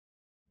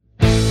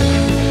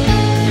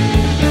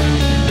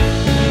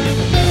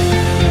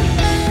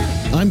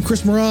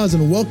Chris Mraz,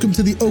 and welcome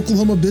to the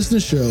Oklahoma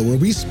Business Show, where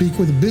we speak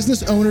with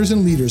business owners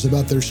and leaders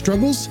about their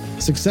struggles,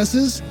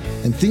 successes,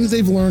 and things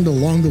they've learned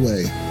along the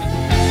way.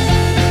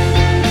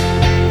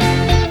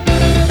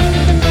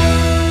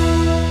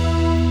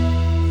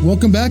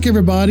 Welcome back,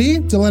 everybody.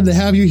 Delighted to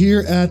have you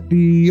here at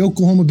the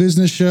Oklahoma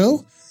Business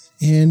Show,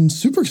 and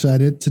super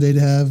excited today to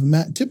have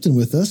Matt Tipton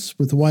with us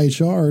with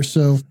YHR.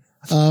 So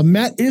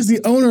Matt is the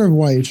owner of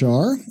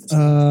YHR,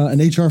 an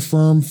HR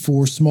firm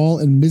for small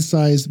and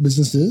mid-sized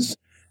businesses,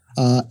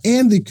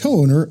 and the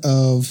co-owner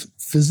of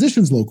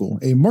Physicians Local,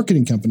 a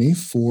marketing company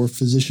for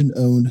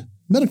physician-owned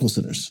medical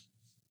centers.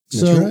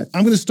 That's so right.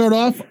 I'm going to start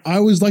off. I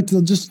always like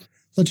to just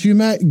let you,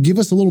 Matt, give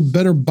us a little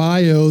better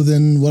bio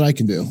than what I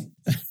can do.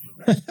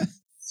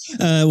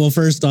 Well,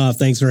 first off,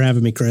 thanks for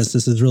having me, Chris.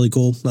 This is really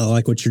cool. I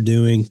like what you're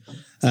doing.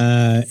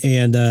 For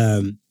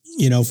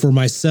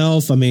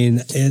myself, I mean,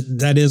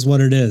 that is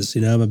what it is.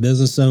 You know, I'm a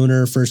business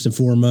owner, first and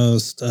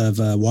foremost, of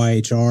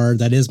YHR.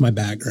 That is my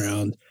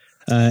background.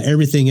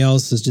 Everything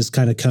else has just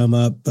kind of come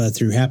up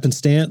through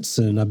happenstance,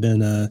 and I've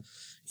been,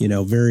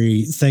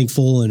 very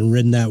thankful and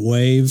ridden that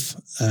wave.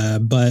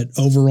 But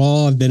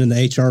overall, I've been in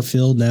the HR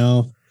field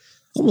now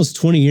almost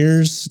 20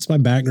 years. It's my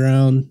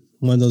background.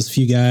 One of those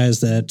few guys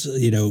that,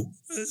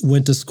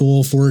 went to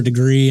school for a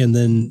degree and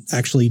then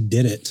actually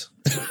did it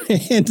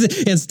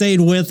and stayed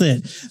with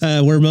it,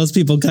 where most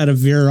people kind of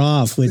veer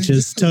off, which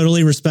is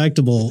totally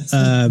respectable.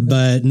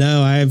 But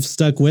no, I've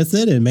stuck with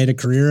it and made a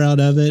career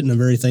out of it, and I'm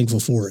very thankful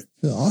for it.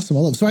 Awesome. I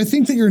love it. So I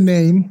think that your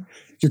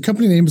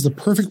company name is the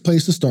perfect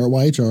place to start,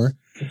 YHR.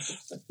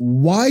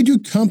 Why do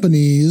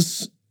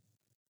companies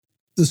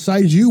the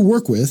size you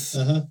work with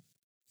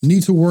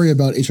need to worry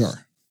about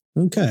HR?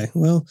 Okay.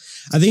 Well,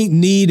 I think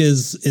need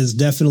is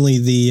definitely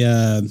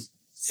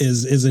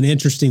is an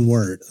interesting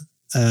word,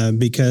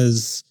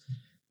 because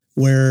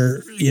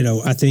where,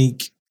 I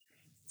think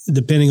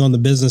depending on the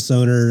business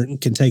owner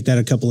can take that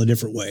a couple of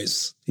different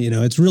ways.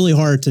 It's really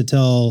hard to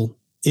tell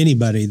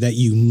anybody that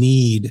you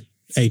need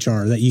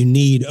HR, that you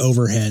need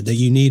overhead, that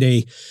you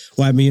need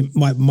what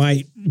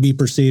might be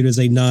perceived as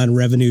a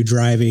non-revenue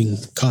driving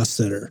cost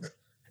center.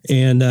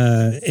 And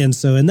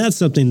that's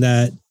something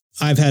that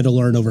I've had to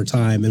learn over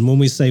time. And when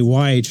we say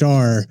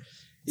YHR,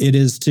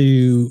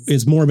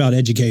 it's more about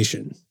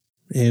education,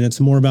 and it's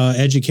more about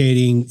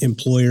educating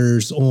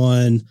employers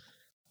on,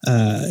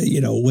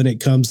 when it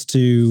comes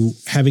to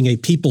having a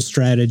people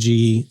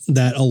strategy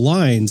that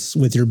aligns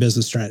with your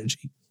business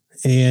strategy,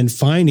 and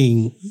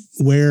finding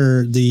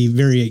where the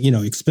very,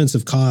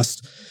 expensive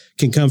cost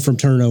can come from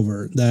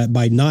turnover, that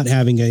by not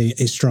having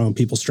a strong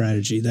people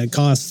strategy, that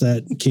costs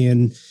that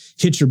can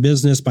hit your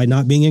business by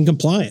not being in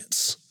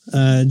compliance.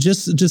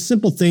 Just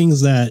simple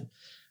things that,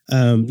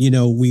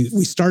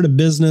 we start a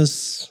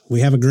business,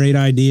 we have a great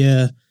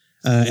idea,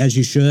 as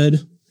you should,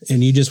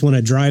 and you just want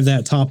to drive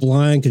that top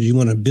line because you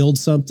want to build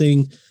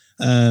something.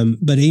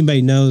 But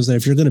anybody knows that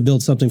if you're going to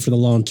build something for the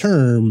long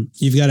term,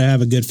 you've got to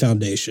have a good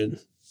foundation.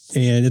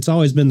 And it's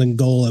always been the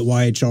goal at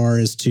YHR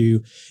is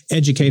to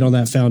educate on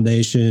that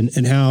foundation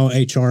and how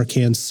HR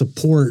can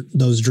support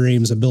those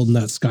dreams of building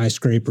that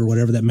skyscraper,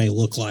 whatever that may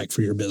look like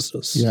for your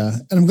business. Yeah.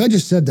 And I'm glad you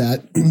said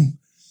that.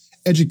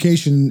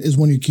 Education is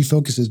one of your key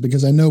focuses,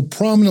 because I know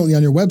prominently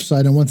on your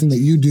website, and one thing that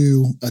you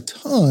do a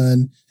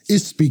ton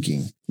is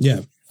speaking.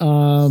 Yeah.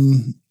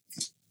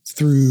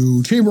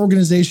 Through chamber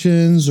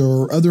organizations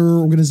or other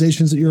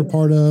organizations that you're a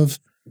part of.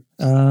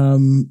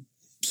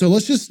 So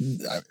let's just,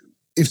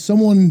 if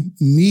someone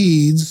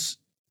needs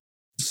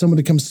someone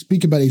to come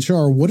speak about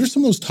HR, what are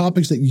some of those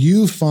topics that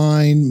you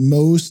find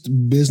most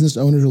business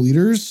owners or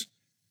leaders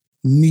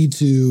need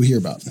to hear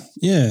about?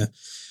 Yeah.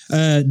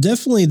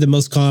 Definitely the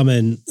most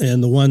common,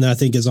 and the one that I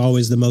think is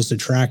always the most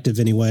attractive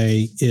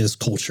anyway, is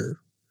culture.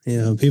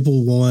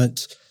 People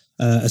want,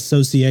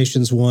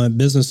 associations want,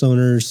 business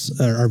owners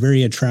are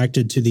very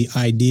attracted to the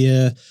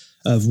idea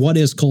of what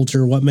is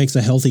culture, what makes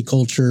a healthy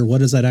culture, what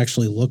does that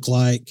actually look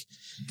like?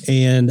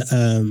 And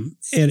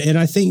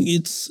I think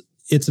it's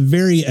a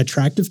very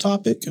attractive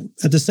topic.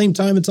 At the same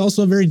time, it's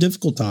also a very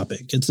difficult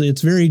topic.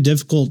 It's very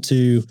difficult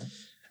to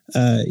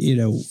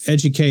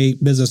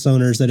educate business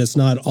owners that it's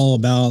not all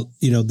about,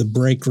 the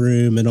break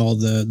room and all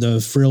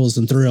the frills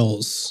and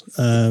thrills.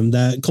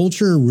 That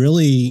culture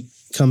really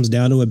comes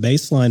down to a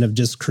baseline of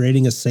just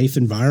creating a safe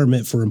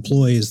environment for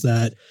employees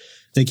that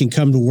they can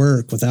come to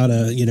work without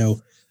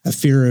a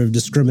fear of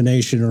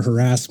discrimination or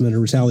harassment or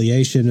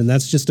retaliation. And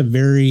that's just a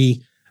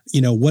very,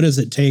 what does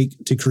it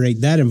take to create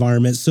that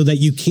environment so that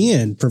you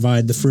can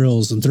provide the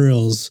frills and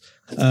thrills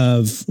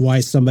of why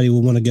somebody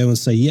will want to go and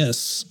say,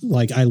 yes,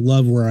 like I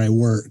love where I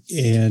work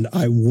and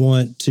I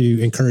want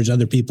to encourage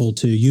other people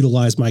to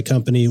utilize my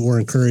company or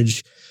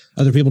encourage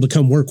other people to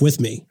come work with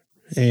me.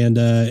 And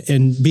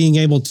being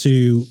able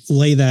to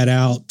lay that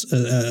out,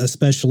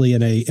 especially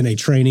in a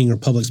training or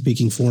public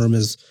speaking forum,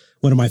 is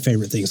one of my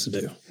favorite things to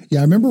do. Yeah,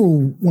 I remember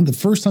one of the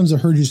first times I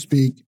heard you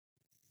speak,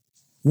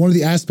 one of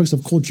the aspects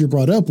of culture you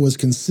brought up was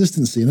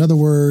consistency. In other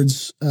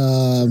words,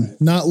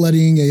 not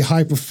letting a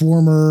high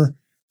performer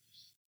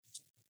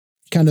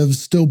kind of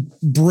still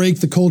break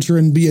the culture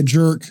and be a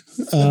jerk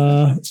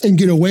and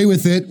get away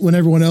with it when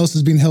everyone else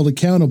is being held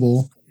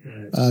accountable.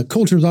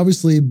 Culture has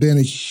obviously been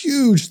a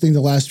huge thing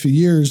the last few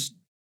years.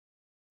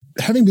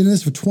 Having been in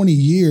this for 20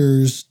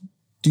 years,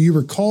 do you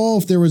recall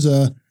if there was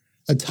a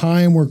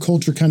time where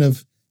culture kind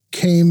of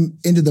came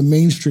into the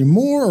mainstream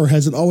more, or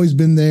has it always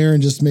been there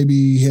and just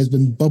maybe has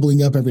been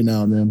bubbling up every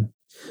now and then?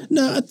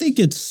 No, I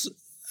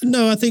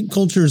think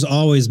culture has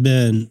always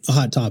been a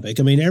hot topic.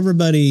 I mean,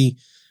 everybody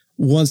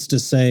wants to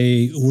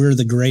say we're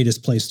the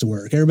greatest place to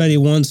work. Everybody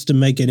wants to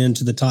make it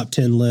into the top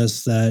 10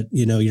 list that,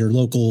 your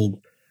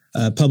local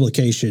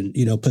publication,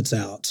 puts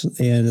out,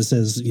 and it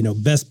says,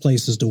 best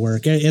places to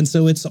work. And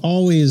so it's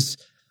always,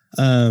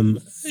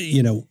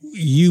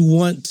 you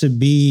want to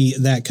be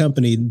that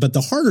company, but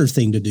the harder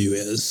thing to do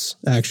is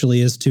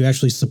to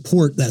actually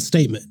support that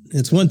statement.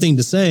 It's one thing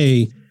to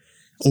say,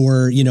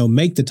 or,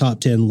 make the top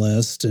 10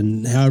 list,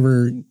 and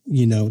however,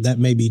 that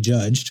may be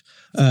judged,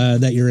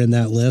 that you're in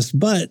that list.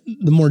 But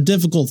the more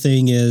difficult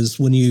thing is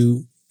when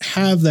you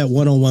have that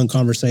one-on-one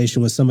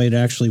conversation with somebody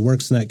that actually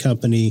works in that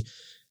company,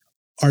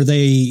 are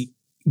they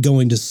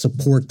going to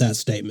support that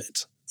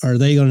statement? Are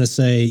they going to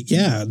say,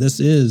 yeah, this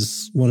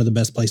is one of the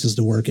best places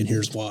to work, and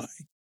here's why?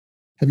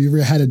 Have you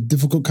ever had a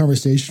difficult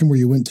conversation where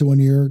you went to one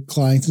of your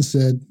clients and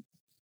said,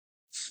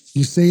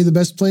 you say the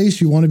best place,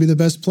 you want to be the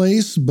best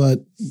place, but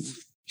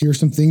here are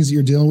some things that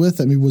you're dealing with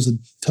that maybe was a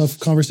tough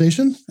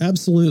conversation?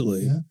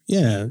 Absolutely.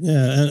 Yeah.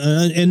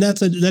 And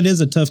that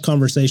is a tough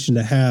conversation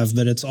to have,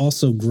 but it's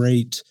also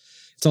great.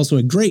 It's also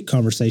a great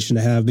conversation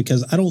to have,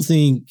 because I don't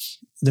think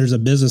there's a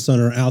business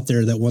owner out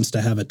there that wants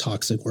to have a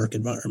toxic work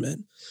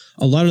environment.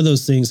 A lot of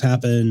those things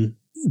happen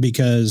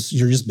because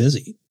you're just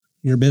busy.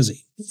 You're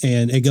busy.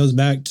 And it goes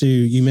back to,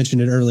 you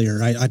mentioned it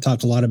earlier. I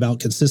talked a lot about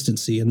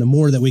consistency, and the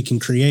more that we can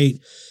create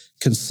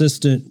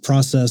consistent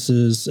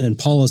processes and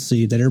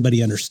policy that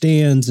everybody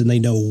understands and they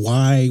know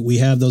why we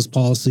have those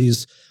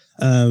policies,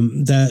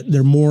 that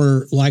they're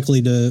more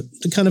likely to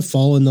kind of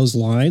fall in those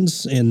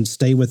lines and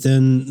stay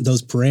within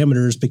those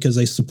parameters because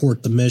they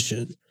support the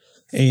mission.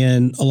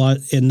 And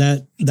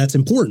that's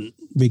important,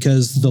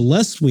 because the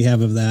less we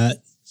have of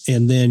that,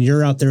 and then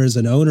you're out there as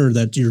an owner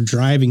that you're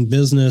driving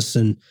business,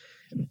 and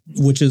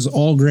which is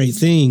all great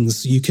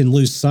things, you can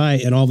lose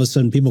sight, and all of a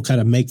sudden people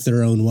kind of make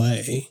their own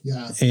way.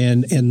 Yeah.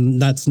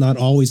 And that's not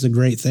always a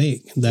great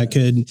thing. That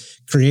could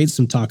create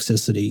some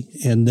toxicity.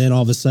 And then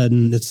all of a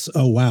sudden it's,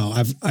 oh, wow,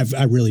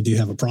 I really do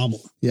have a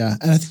problem. Yeah.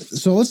 And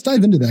so let's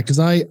dive into that, because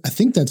I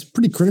think that's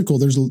pretty critical.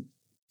 There's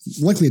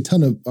likely a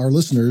ton of our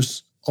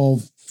listeners,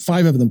 all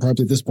 5 of them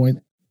probably at this point,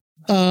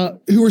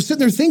 who are sitting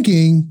there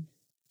thinking,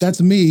 that's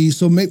me.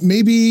 So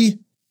maybe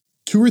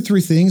 2 or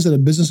 3 things that a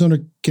business owner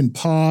can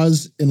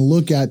pause and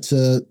look at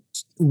to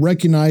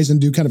recognize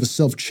and do kind of a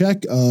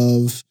self-check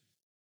of,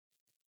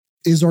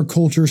 is our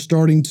culture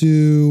starting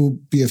to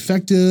be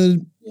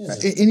affected? Yeah.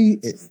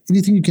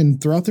 Anything you can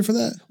throw out there for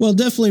that? Well,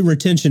 definitely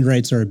retention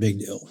rates are a big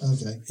deal.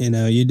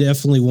 Okay. You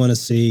definitely want to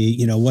see,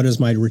 what is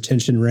my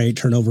retention rate,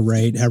 turnover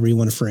rate, however you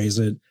want to phrase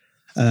it,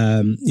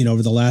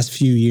 over the last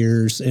few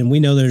years. And we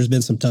know there's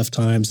been some tough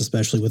times,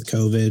 especially with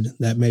COVID,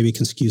 that maybe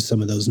can skew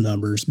some of those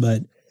numbers.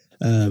 But,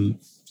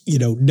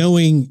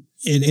 knowing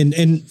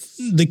and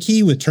the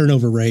key with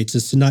turnover rates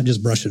is to not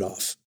just brush it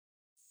off.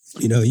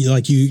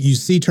 You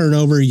see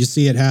turnover, you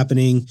see it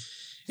happening,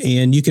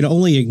 and you can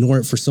only ignore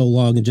it for so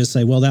long and just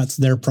say, well, that's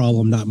their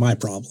problem, not my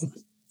problem.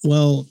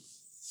 Well,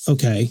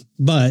 okay,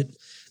 but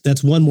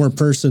that's one more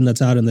person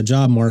that's out in the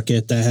job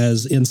market that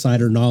has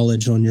insider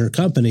knowledge on your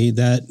company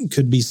that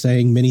could be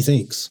saying many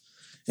things.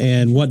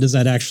 And what does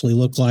that actually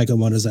look like,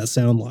 and what does that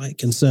sound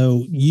like? And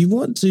so you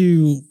want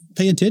to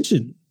pay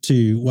attention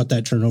to what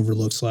that turnover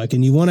looks like,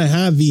 and you want to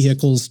have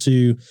vehicles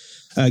to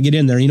get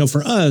in there.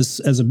 For us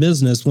as a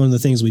business, one of the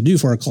things we do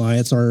for our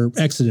clients are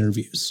exit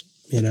interviews.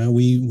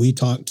 We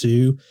talk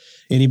to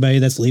anybody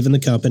that's leaving the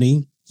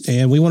company,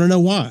 and we want to know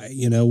why.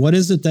 What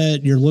is it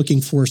that you're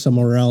looking for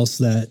somewhere else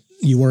that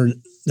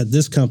that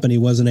this company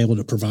wasn't able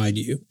to provide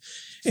you?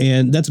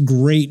 And that's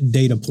great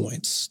data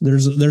points.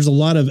 There's a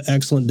lot of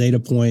excellent data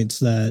points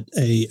that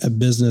a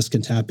business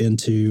can tap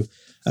into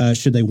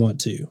should they want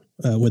to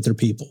with their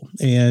people.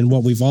 And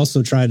what we've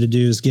also tried to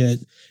do is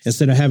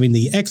instead of having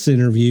the exit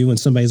interview when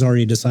somebody's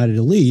already decided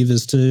to leave,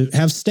 is to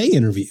have stay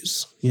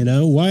interviews.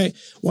 Why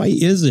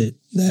is it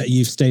that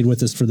you've stayed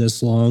with us for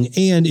this long?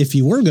 And if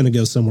you were going to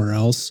go somewhere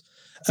else,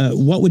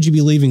 what would you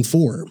be leaving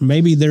for?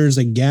 Maybe there's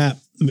a gap,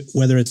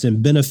 whether it's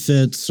in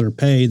benefits or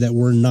pay, that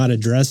we're not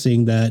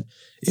addressing, that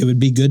it would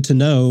be good to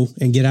know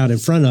and get out in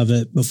front of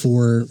it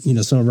before,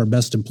 some of our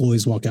best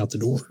employees walk out the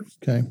door.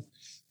 Okay.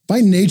 By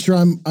nature,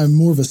 I'm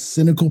more of a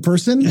cynical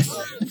person,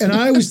 and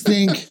I always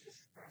think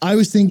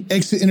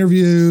exit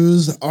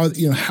interviews are,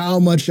 how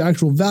much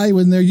actual value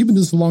in there. You've been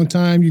doing this a long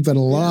time. You've got a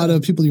lot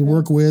of people you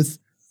work with.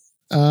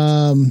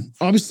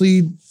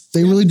 Obviously,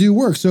 they really do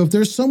work. So if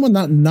there's someone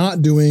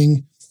not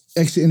doing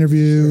exit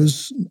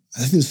interviews,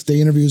 I think the stay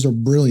interviews are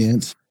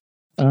brilliant.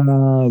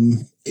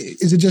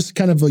 Is it just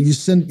kind of you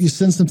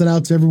send something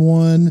out to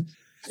everyone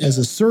as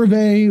a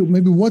survey?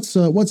 Maybe what's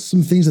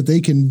some things that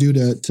they can do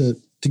to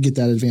to get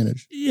that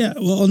advantage. Yeah.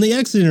 Well, on the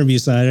exit interview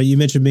side, you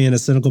mentioned being a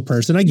cynical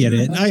person. I get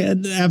it.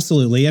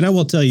 Absolutely. And I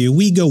will tell you,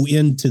 we go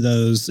into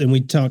those and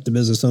we talk to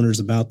business owners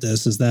about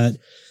this, is that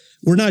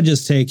we're not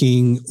just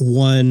taking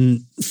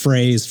one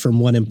phrase from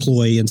one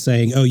employee and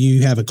saying, oh,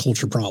 you have a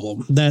culture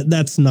problem.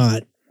 That's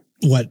not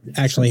what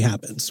actually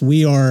happens.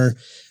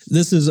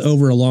 This is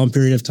over a long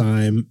period of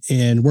time,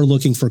 and we're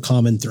looking for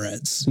common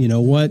threads,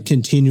 what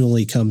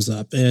continually comes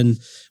up. And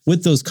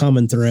with those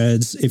common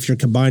threads, if you're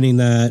combining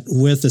that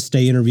with a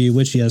stay interview,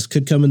 which yes,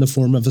 could come in the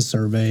form of a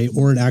survey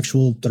or an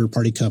actual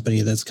third-party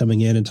company that's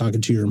coming in and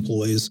talking to your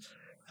employees,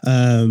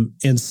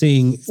 and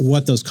seeing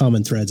what those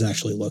common threads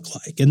actually look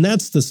like. And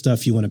that's the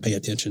stuff you want to pay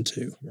attention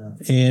to. Yeah.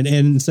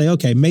 And say,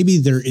 okay, maybe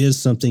there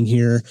is something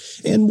here.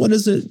 And what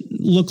does it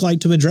look like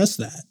to address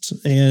that?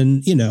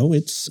 And,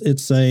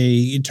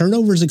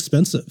 turnover is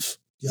expensive.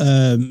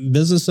 Yeah.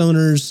 Business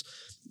owners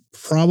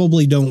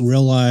probably don't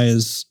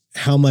realize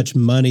how much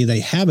money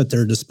they have at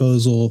their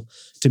disposal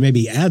to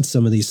maybe add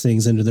some of these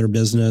things into their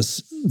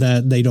business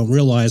that they don't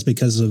realize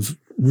because of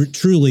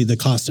truly the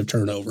cost of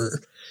turnover.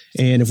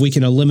 And if we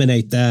can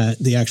eliminate that,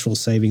 the actual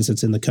savings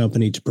that's in the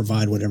company to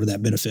provide whatever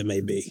that benefit may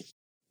be.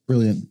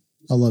 Brilliant.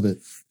 I love it.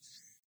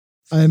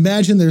 I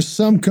imagine there's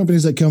some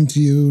companies that come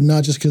to you,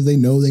 not just because they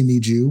know they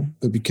need you,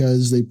 but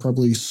because they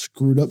probably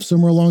screwed up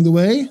somewhere along the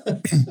way.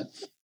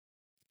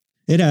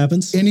 It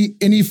happens.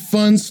 Any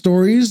fun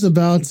stories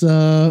about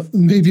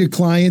maybe a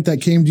client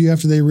that came to you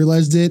after they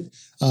realized it?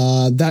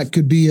 That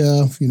could be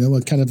a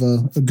kind of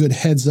a good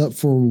heads up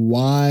for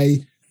why,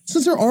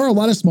 since there are a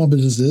lot of small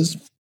businesses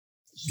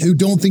who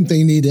don't think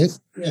they need it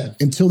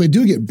until they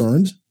do get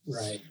burned.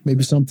 Right.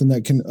 Maybe something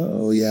that can,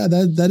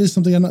 that is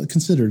something I'm not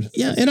considered.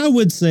 Yeah. And I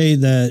would say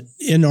that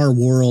in our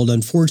world,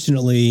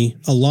 unfortunately,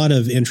 a lot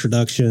of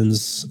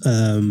introductions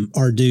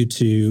are due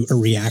to a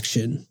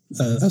reaction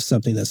of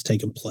something that's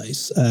taken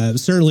place.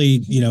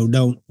 Certainly,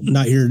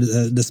 not here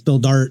to spill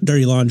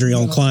dirty laundry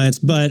on clients,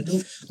 but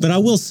I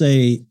will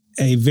say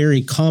a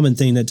very common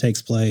thing that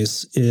takes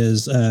place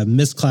is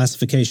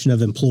misclassification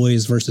of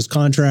employees versus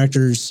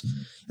contractors.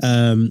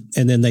 And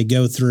then they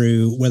go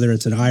through, whether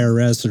it's an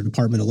IRS or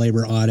Department of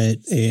Labor audit,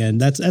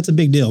 and that's a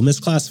big deal.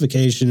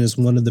 Misclassification is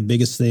one of the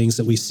biggest things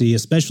that we see,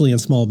 especially in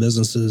small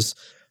businesses,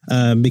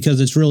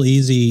 because it's real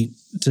easy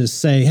to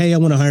say, hey, I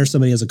want to hire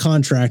somebody as a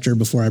contractor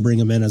before I bring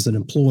them in as an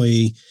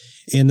employee.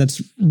 And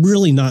that's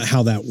really not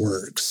how that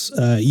works.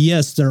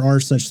 Yes, there are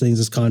such things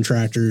as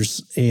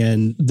contractors,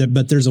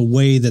 but there's a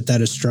way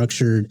that is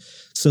structured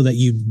so that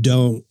you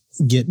don't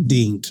get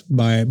dinged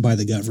by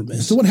the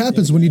government. So what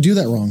happens when you do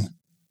that wrong?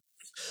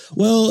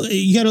 Well,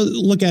 you got to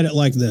look at it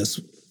like this.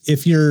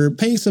 If you're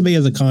paying somebody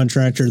as a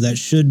contractor that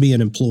should be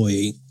an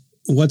employee,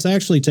 what's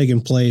actually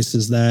taking place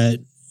is that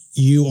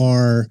you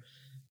are,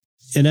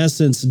 in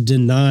essence,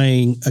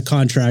 denying a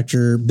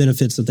contractor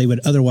benefits that they would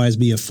otherwise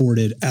be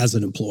afforded as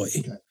an employee.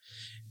 Okay.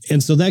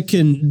 And so that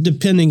can,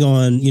 depending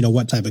on,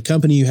 what type of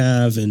company you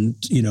have and,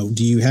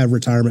 do you have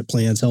retirement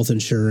plans, health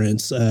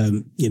insurance,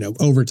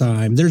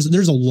 overtime,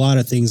 there's a lot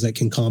of things that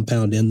can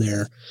compound in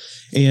there.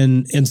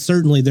 And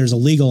certainly there's a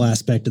legal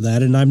aspect to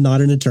that. And I'm not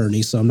an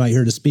attorney, so I'm not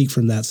here to speak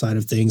from that side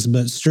of things,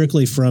 but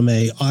strictly from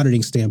a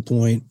auditing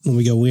standpoint, when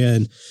we go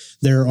in,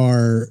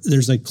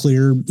 there's a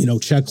clear,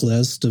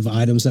 checklist of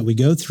items that we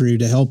go through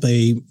to help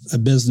a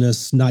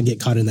business not get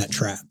caught in that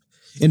trap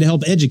and to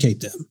help educate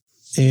them.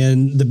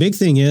 And the big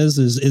thing is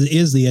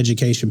the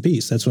education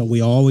piece. That's what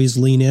we always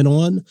lean in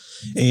on.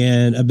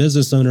 And a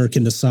business owner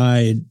can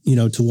decide,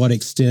 to what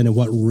extent and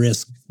what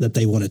risk that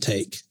they want to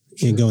take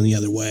and going the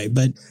other way.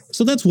 But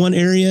so that's one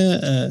area.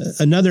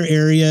 Another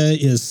area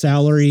is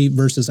salary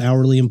versus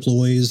hourly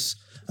employees.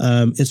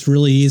 It's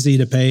really easy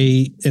to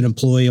pay an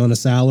employee on a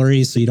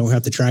salary so you don't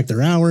have to track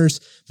their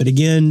hours. But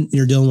again,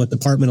 you're dealing with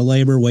Department of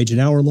Labor, wage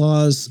and hour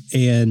laws.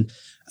 And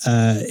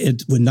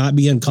it would not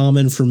be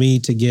uncommon for me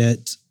to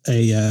get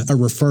a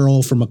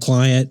referral from a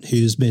client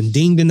who's been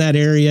dinged in that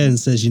area and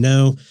says,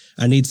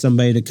 I need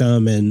somebody to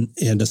come and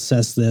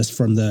assess this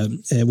from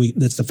that's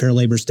the Fair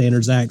Labor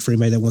Standards Act for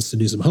anybody that wants to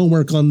do some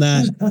homework on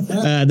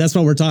that. That's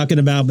what we're talking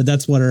about, but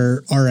that's what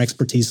our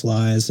expertise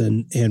lies.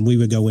 And we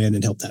would go in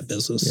and help that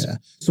business. Yeah.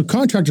 So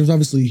contractors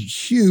obviously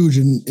huge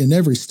in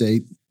every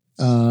state.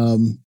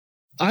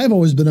 I've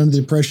always been under the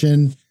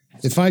impression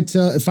if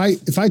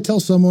I tell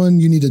someone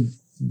you need to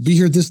be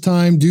here at this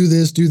time, do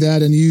this, do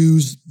that, and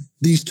use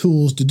these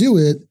tools to do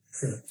it,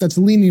 sure, that's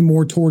leaning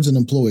more towards an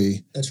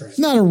employee. That's right.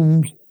 Not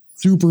a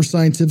super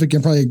scientific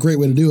and probably a great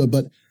way to do it,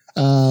 but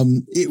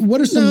what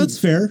are some? No, it's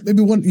fair.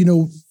 Maybe one,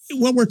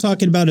 what we're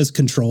talking about is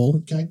control.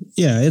 Okay.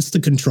 Yeah, it's the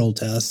control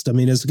test. I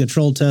mean, it's a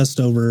control test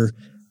over,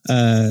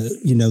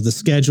 the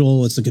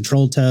schedule. It's a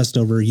control test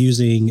over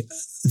using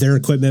their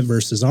equipment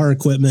versus our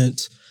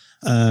equipment.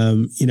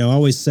 I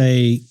always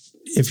say,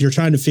 if you're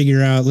trying to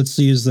figure out, let's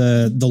use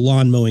the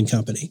lawn mowing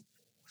company.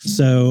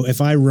 So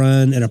if I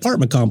run an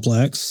apartment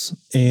complex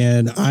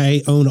and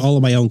I own all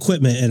of my own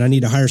equipment and I need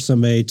to hire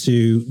somebody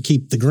to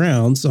keep the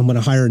grounds, I'm going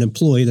to hire an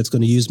employee that's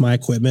going to use my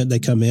equipment. They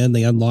come in,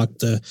 they unlock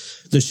the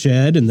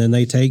shed, and then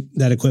they take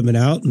that equipment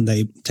out and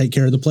they take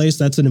care of the place.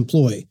 That's an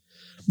employee.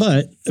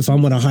 But if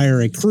I'm going to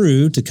hire a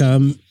crew to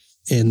come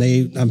and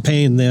I'm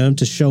paying them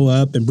to show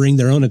up and bring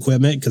their own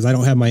equipment because I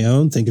don't have my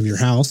own, think of your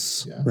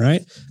house,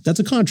 right?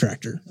 That's a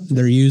contractor.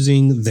 They're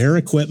using their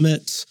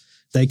equipment.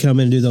 They come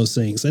in and do those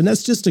things. And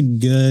that's just a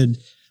good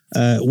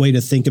way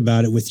to think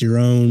about it with your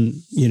own,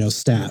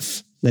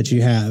 staff that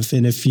you have.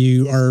 And if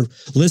you are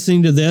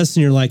listening to this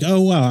and you're like,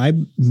 oh, wow, I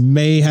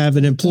may have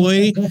an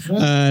employee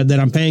that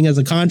I'm paying as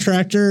a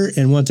contractor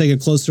and want to take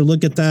a closer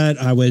look at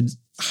that, I would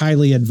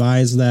highly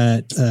advise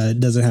that. It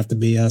doesn't have to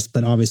be us,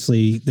 but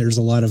obviously there's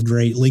a lot of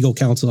great legal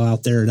counsel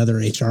out there and other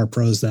HR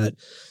pros that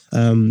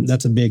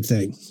that's a big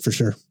thing for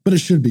sure. But it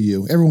should be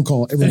you. Everyone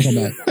call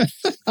back.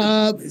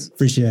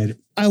 Appreciate it.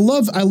 I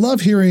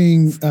love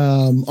hearing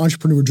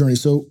entrepreneur journey.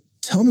 So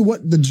tell me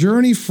what the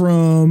journey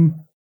from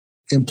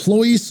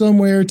employee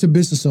somewhere to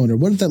business owner,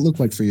 what did that look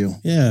like for you?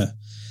 Yeah.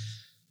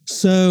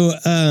 So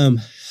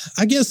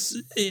I guess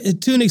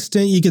to an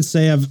extent you could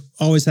say I've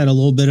always had a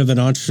little bit of an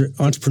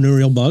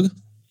entrepreneurial bug.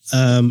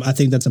 I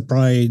think that's a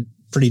probably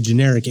pretty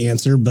generic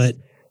answer, but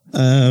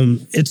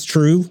it's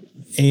true.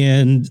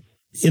 And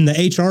in the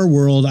HR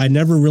world, I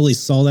never really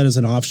saw that as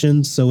an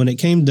option. So when it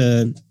came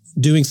to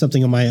doing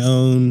something on my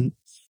own,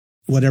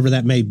 whatever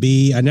that may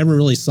be, I never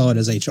really saw it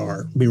as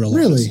HR. Be real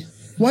honest. Really?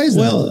 Why is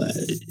that? Well,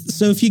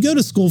 so if you go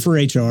to school for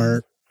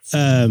HR,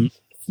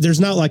 there's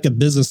not like a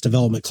business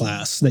development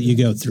class that you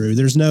go through.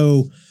 There's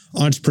no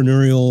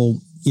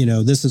entrepreneurial,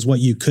 this is what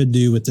you could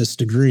do with this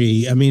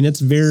degree. I mean,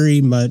 it's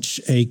very much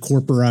a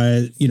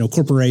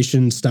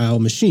corporation style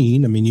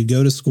machine. I mean, you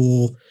go to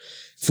school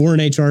for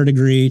an HR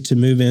degree to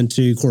move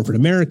into corporate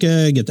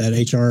America, get that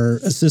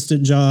HR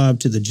assistant job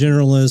to the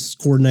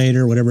generalist,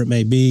 coordinator, whatever it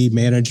may be,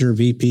 manager,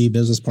 VP,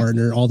 business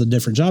partner, all the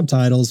different job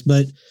titles.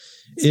 But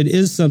it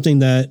is something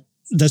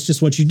that's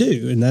just what you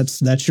do. And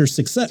that's your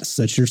success.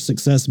 That's your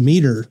success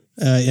meter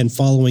in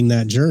following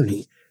that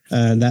journey,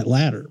 that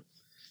ladder.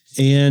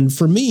 And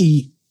for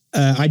me,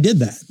 I did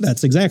that.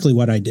 That's exactly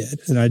what I did.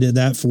 And I did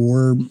that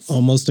for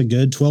almost a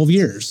good 12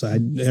 years.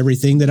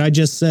 Everything that I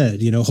just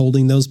said,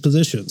 holding those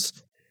positions.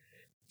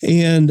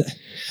 And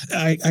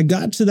I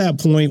got to that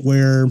point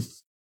where,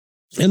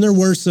 and there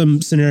were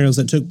some scenarios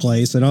that took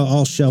place, and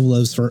I'll shelve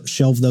those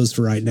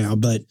for right now,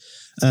 but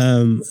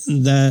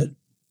that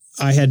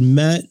I had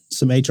met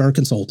some HR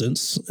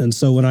consultants. And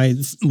so when I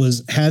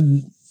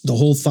had the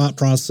whole thought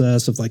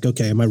process of like,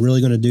 okay, am I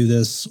really going to do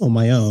this on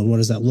my own? What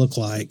does that look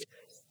like?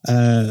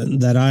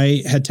 That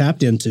I had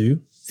tapped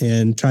into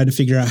and tried to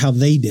figure out how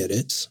they did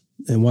it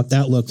and what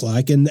that looked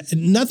like. And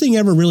nothing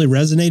ever really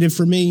resonated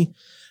for me.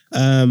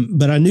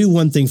 But I knew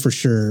one thing for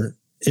sure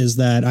is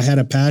that I had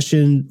a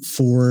passion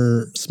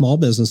for small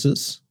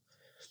businesses.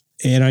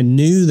 And I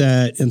knew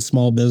that in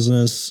small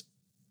business,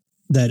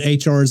 that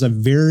HR is a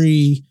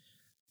very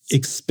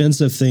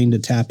expensive thing to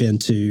tap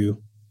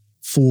into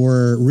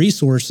for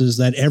resources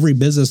that every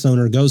business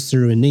owner goes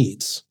through and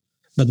needs.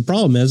 But the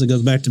problem is, it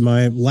goes back to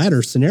my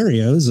ladder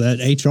scenarios, that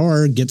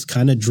HR gets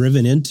kind of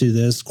driven into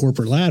this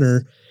corporate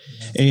ladder.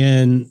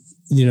 And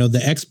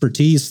the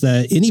expertise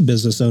that any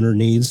business owner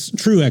needs,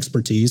 true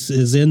expertise,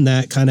 is in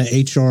that kind of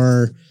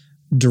HR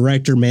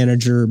director,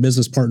 manager,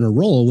 business partner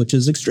role, which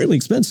is extremely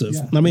expensive.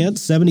 Yeah. I mean,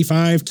 that's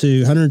 $75,000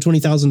 to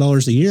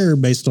 $120,000 a year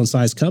based on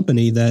size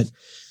company. That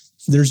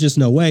there's just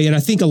no way. And I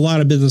think a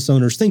lot of business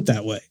owners think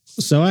that way.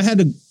 So I had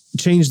to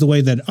change the way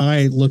that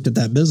I looked at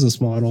that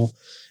business model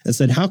and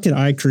said, how can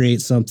I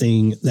create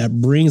something that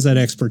brings that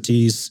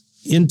expertise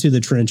into the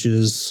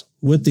trenches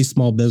with these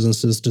small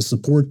businesses to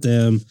support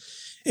them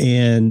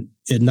and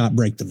it not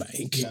break the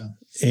bank? Yeah.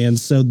 And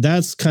so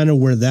that's kind of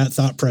where that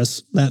thought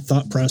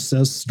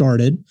process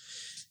started.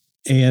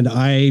 And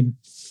I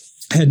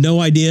had no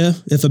idea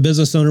if a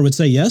business owner would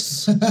say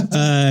yes.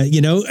 I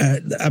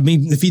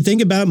mean, if you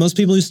think about it, most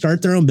people who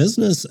start their own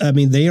business, I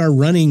mean, they are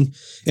running,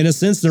 in a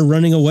sense, they're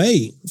running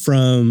away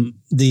from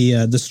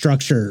the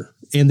structure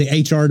and the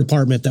HR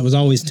department that was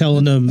always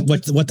telling them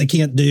what they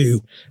can't do,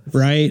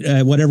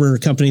 right? Whatever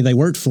company they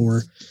worked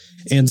for.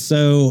 And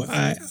so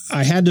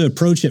I had to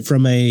approach it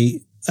from a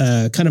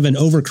kind of an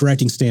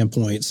overcorrecting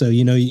standpoint. So,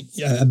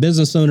 a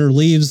business owner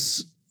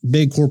leaves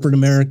big corporate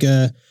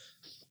America,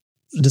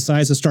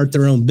 decides to start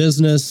their own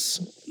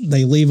business.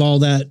 They leave all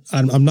that.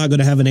 I'm not going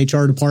to have an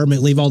HR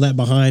department, leave all that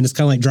behind. It's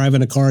kind of like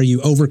driving a car. You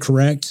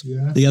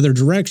overcorrect the other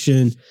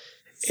direction.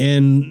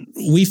 And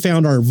we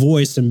found our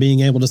voice in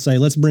being able to say,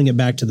 let's bring it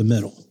back to the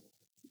middle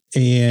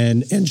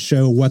and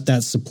show what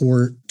that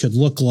support could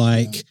look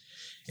like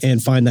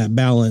and find that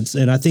balance.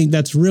 And I think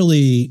that's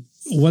really,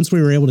 once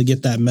we were able to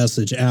get that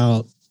message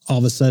out, all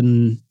of a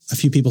sudden a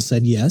few people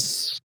said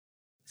yes.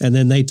 And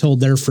then they told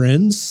their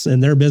friends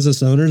and their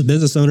business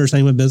owners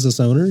hang with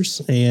business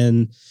owners.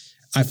 And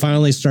I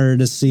finally started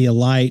to see a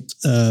light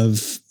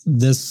of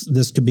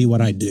this could be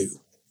what I do.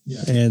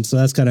 Yeah. And so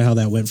that's kind of how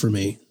that went for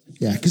me.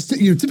 Yeah, because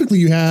typically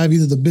you have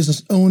either the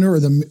business owner or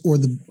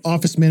the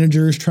office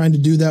managers trying to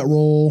do that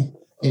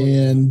role,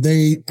 and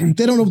they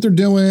don't know what they're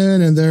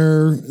doing, and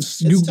they're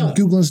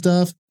Googling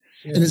stuff.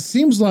 Yeah. And it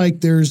seems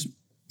like there's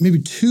maybe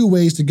two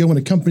ways to go when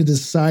a company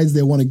decides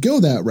they want to go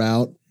that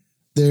route.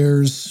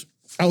 There's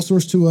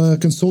outsource to a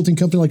consulting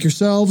company like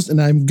yourselves,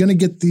 and I'm going to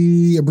get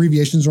the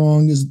abbreviations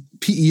wrong, is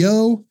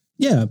PEO?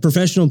 Yeah,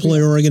 professional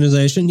employer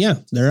organization. Yeah,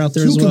 they're out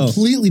there as well. Two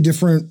completely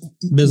different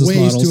business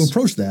ways models to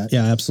approach that.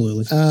 Yeah,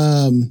 absolutely.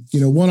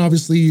 One,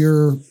 obviously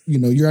you're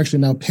actually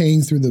now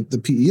paying through the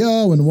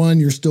PEO, and one,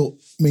 you're still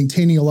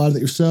maintaining a lot of it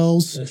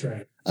yourselves. That's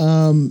right.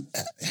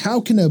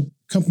 How can a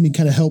company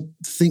kind of help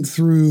think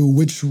through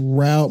which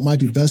route might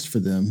be best for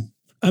them?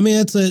 I mean,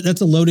 that's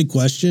a loaded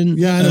question.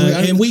 Yeah, I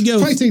know. And we go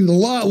probably take a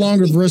lot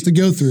longer for us to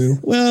go through.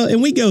 Well, and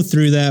we go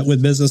through that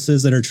with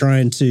businesses that are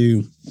trying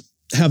to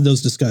have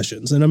those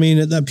discussions. And I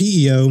mean, that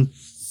PEO,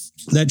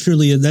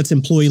 that's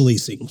employee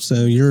leasing.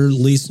 So you're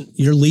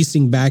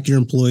leasing back your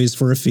employees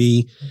for a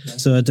fee. Okay.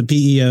 So at the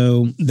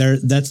PEO,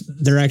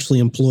 they're actually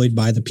employed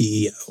by the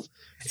PEO.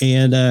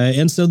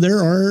 And so there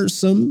are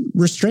some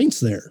restraints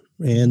there,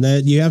 and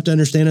that you have to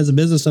understand as a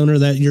business owner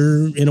that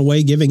you're in a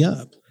way giving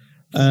up.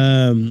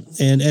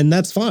 And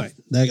that's fine.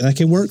 That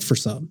can work for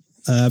some.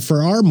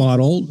 For our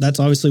model, that's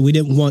obviously, we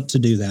didn't want to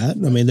do that.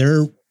 I mean,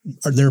 there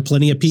are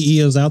plenty of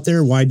PEOs out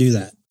there. Why do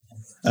that?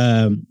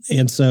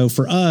 And so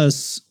for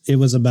us, it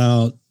was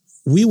about,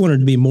 we wanted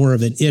to be more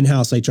of an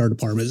in-house HR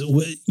department.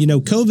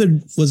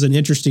 COVID was an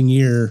interesting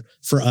year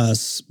for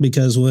us,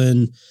 because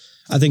when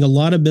I think a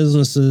lot of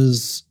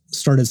businesses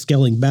started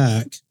scaling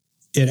back,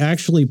 it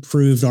actually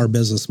proved our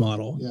business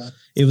model. Yeah.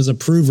 It was a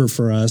prover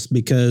for us,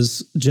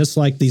 because just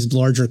like these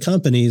larger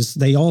companies,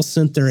 they all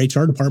sent their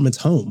HR departments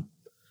home,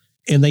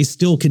 and they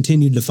still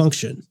continued to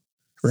function.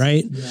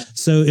 Right. Yeah.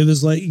 So it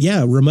was like,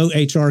 yeah, remote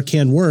HR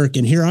can work.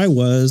 And here I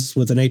was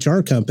with an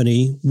HR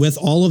company with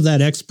all of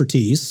that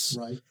expertise.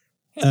 Right.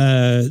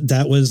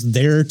 That was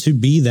there to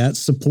be that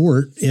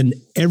support in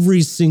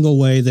every single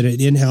way that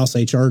an in-house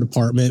HR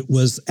department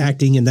was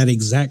acting in that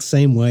exact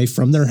same way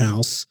from their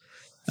house,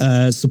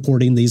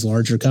 supporting these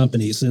larger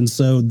companies. And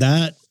so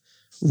that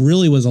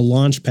really was a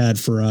launch pad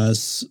for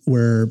us,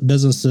 where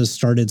businesses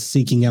started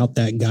seeking out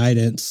that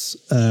guidance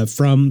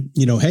from,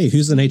 hey,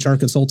 who's an HR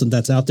consultant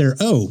that's out there?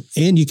 Oh,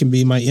 and you can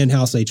be my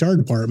in-house HR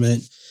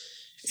department.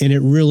 And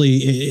it really,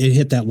 it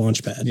hit that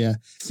launch pad. Yeah.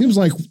 Seems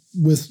like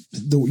with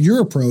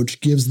your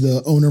approach gives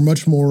the owner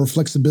much more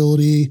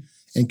flexibility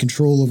and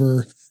control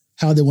over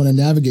how they want to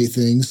navigate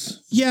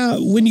things. Yeah.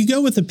 When you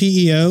go with a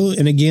PEO,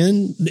 and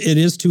again, it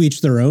is to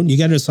each their own, you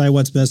got to decide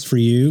what's best for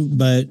you.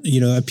 But,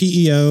 a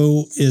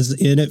PEO is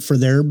in it for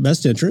their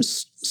best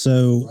interests.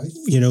 So,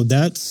 right.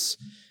 That's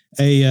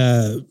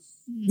they're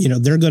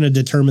going to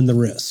determine the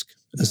risk,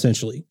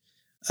 essentially.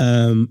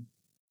 I'm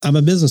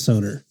a business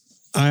owner.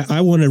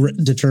 I want to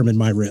determine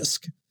my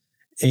risk.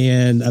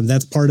 And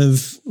that's part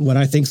of what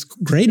I think is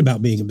great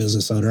about being a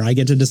business owner. I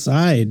get to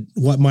decide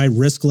what my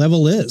risk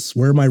level is,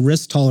 where my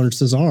risk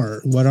tolerances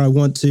are, what I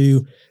want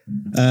to,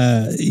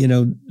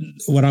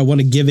 what I want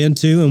to give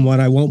into and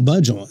what I won't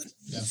budge on.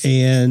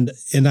 Yeah.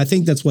 And I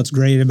think that's what's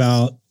great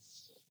about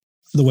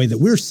the way that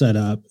we're set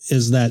up,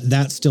 is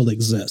that still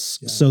exists.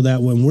 Yeah. So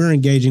that when we're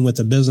engaging with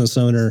a business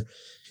owner,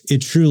 it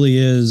truly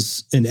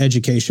is an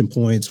education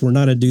points. We're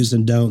not a do's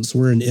and don'ts.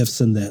 We're an ifs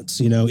and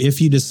thens.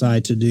 If you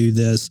decide to do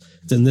this,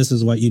 then this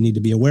is what you need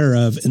to be aware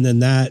of. And then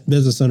that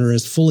business owner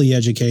is fully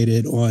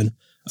educated on,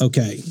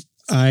 okay,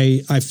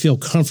 I feel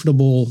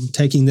comfortable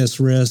taking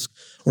this risk,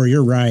 or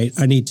you're right,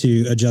 I need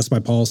to adjust my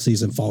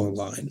policies and fall in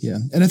line. Yeah.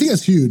 And I think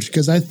that's huge,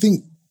 because I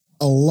think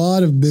a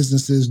lot of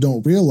businesses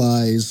don't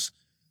realize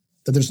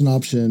that there's an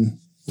option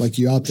like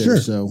you out there. Sure.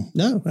 So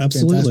no,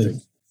 absolutely.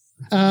 Fantastic.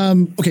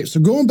 Okay, so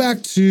going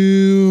back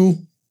to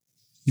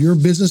your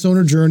business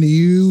owner journey,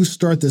 you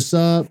start this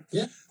up.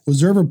 Yeah. Was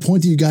there ever a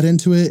point that you got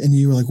into it and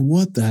you were like,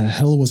 what the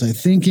hell was I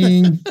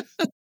thinking?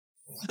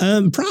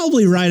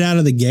 Probably right out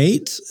of the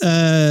gate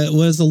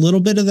was a little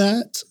bit of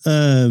that.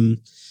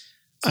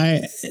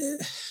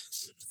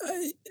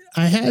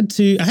 I had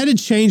to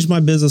change my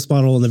business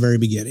model in the very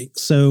beginning.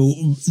 So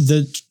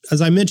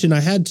as I mentioned,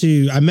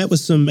 I met with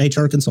some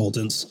HR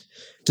consultants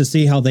to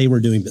see how they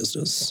were doing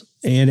business.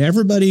 And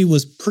everybody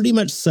was pretty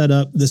much set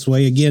up this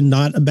way. Again,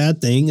 not a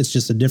bad thing. It's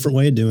just a different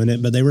way of doing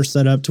it. But they were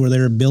set up to where they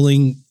were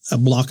billing a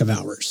block of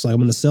hours. So I'm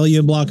going to sell you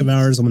a block of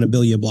hours. I'm going to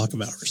bill you a block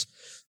of hours.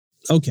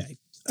 Okay.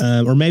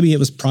 Or maybe it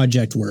was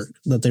project work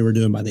that they were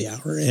doing by the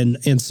hour.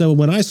 And so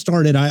when I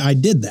started, I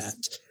did that.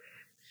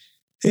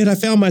 And I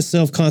found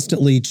myself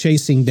constantly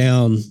chasing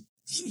down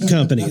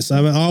companies.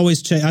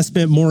 I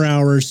spent more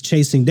hours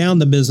chasing down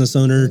the business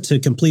owner to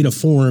complete a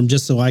form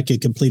just so I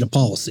could complete a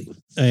policy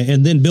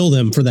and then bill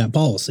them for that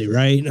policy.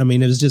 Right. I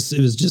mean, it was just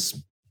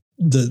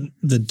the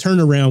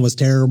turnaround was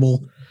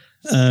terrible.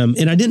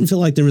 And I didn't feel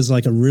like there was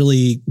like a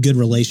really good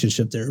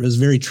relationship there. It was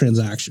very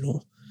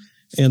transactional.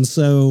 And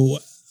so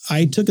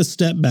I took a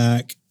step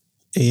back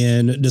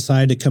and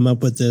decided to come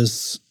up with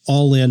this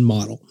all-in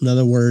model. In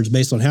other words,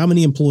 based on how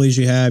many employees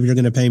you have, you're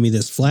going to pay me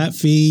this flat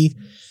fee.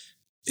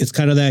 It's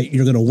kind of that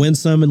you're going to win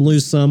some and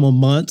lose some on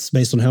months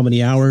based on how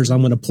many hours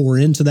I'm going to pour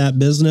into that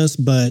business.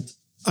 But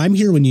I'm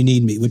here when you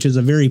need me, which is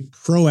a very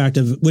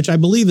proactive, which I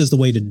believe is the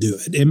way to do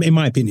it. In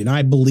my opinion,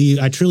 I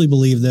truly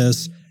believe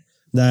this,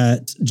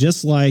 that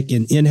just like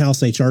an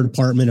in-house HR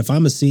department, if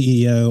I'm a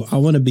CEO, I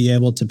want to be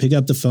able to pick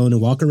up the phone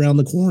and walk around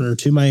the corner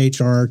to my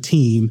HR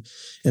team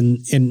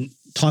and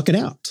talk it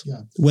out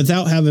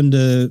without having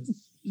to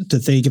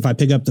think if I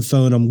pick up the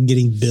phone, I'm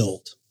getting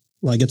billed.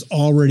 Like it's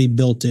already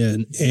built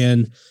in.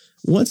 And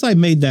once I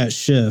made that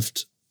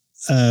shift,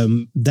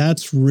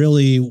 that's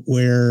really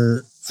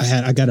where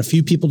I got a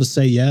few people to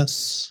say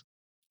yes.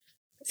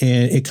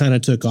 And it kind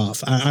of took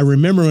off. I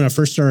remember when I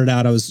first started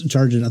out, I was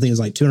charging, I think it was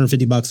like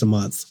 $250 a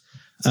month.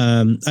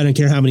 I didn't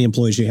care how many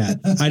employees you had.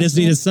 I just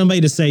needed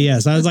somebody to say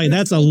yes. I was like,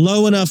 that's a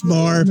low enough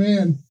bar. Oh,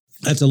 man.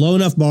 That's a low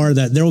enough bar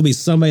that there will be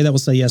somebody that will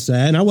say yes to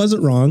that. And I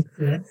wasn't wrong,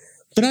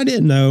 but I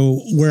didn't know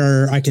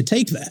where I could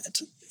take that.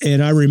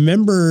 And I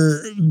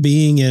remember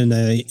being in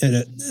a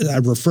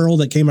referral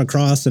that came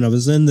across, and I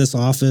was in this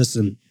office,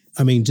 and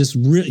I mean, just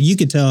you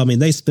could tell, I mean,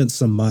 they spent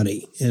some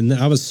money, and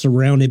I was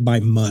surrounded by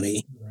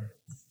money.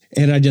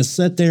 And I just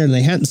sat there, and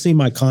they hadn't seen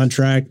my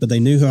contract, but they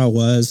knew who I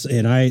was.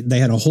 And they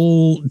had a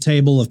whole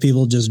table of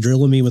people just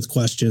drilling me with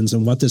questions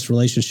and what this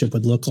relationship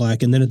would look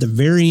like. And then at the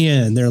very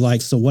end, they're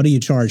like, so what do you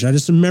charge? I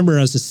just remember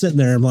I was just sitting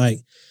there. I'm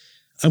like,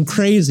 I'm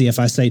crazy if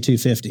I say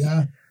 250.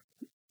 Yeah.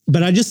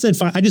 But I just said,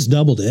 I just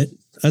doubled it.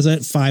 I was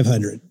at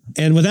 500.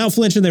 And without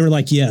flinching, they were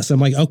like, yes. I'm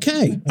like,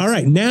 okay, all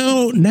right.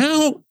 Now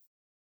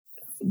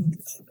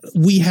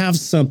we have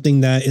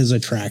something that is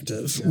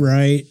attractive,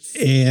 right?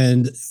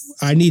 And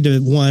I need to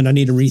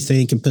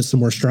rethink and put some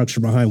more structure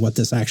behind what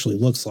this actually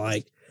looks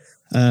like.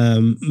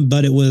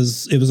 But it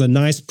was a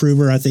nice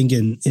prover, I think,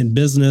 in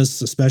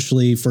business,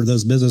 especially for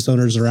those business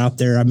owners that are out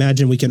there. I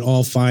imagine we can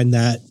all find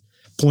that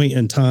point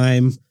in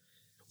time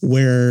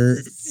where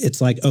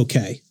it's like,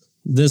 okay,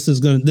 I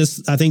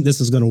think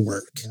this is going to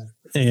work. Yeah.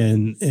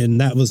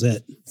 And that was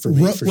it for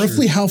me.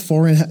 Roughly how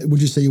far in would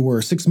you say you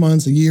were? 6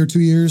 months, a year, 2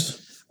 years?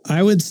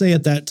 I would say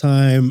at that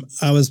time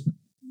I was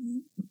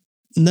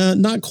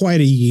not quite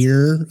a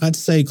year. I'd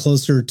say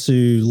closer to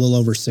a little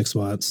over 6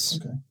 months.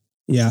 Okay.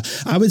 Yeah.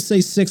 I would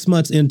say 6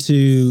 months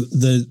into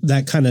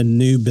that kind of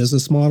new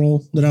business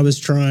model that I was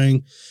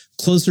trying,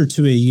 closer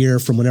to a year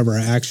from whenever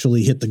I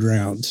actually hit the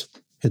ground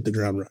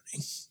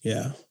running.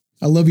 Yeah.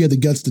 I love you had the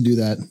guts to do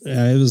that.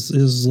 Yeah, it was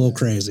a little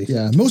crazy.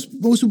 Yeah. Most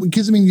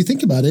because I mean, you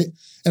think about it,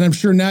 and I'm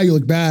sure now you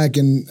look back,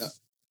 and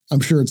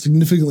I'm sure it's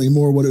significantly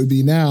more what it would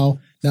be now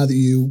that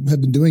you have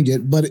been doing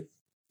it. But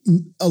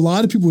a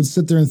lot of people would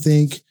sit there and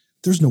think,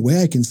 there's no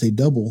way I can say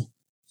double.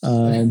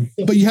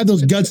 But you have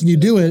those guts and you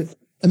do it,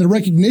 and the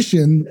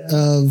recognition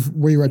of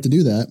where you're at to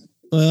do that.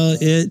 Well,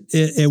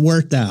 it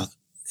worked out.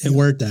 It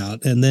worked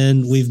out. And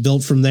then we've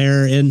built from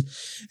there.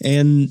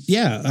 And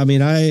yeah, I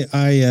mean,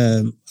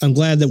 I'm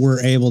glad that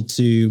we're able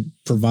to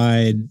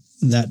provide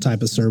that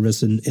type of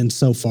service. And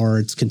so far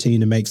it's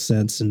continued to make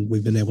sense, and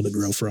we've been able to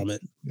grow from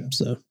it. Yeah.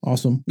 So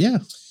awesome. Yeah.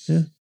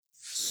 Yeah.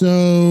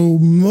 So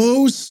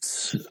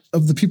most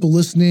of the people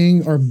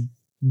listening are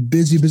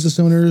busy business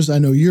owners. I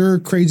know you're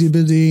crazy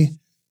busy.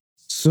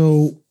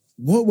 So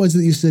what was it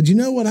that you said, you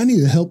know what, I need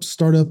to help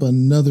start up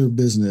another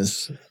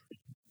business?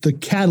 The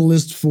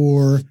catalyst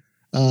for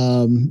I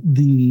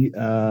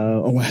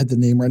had the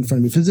name right in front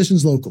of me,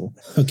 Physicians Local.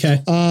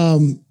 Okay.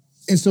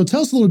 And so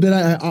tell us a little bit,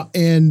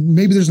 and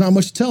maybe there's not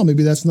much to tell.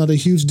 Maybe that's not a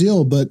huge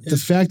deal, but the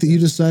fact that you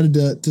decided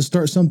to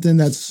start something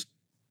that's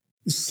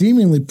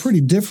seemingly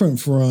pretty different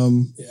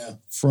from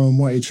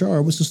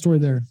YHR. What's the story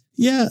there?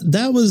 Yeah,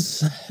 that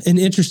was an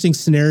interesting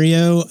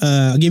scenario.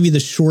 I'll give you the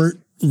short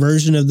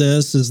version of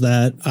this is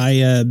that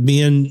I,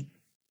 being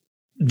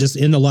just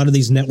in a lot of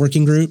these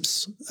networking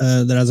groups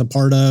that I was a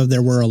part of,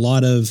 there were a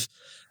lot of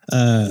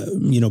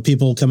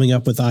people coming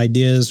up with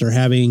ideas or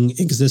having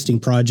existing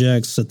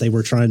projects that they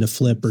were trying to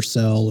flip or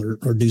sell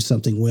or do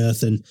something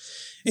with.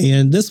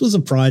 And this was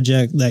a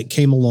project that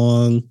came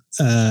along,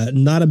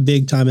 not a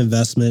big time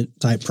investment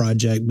type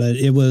project, but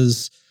it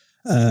was,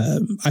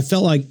 I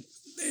felt like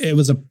it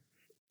was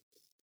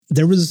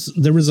there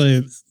was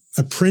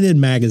a printed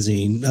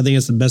magazine. I think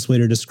it's the best way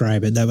to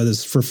describe it. That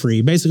was for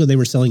free. Basically, they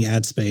were selling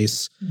ad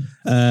space,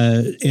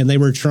 and they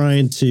were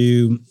trying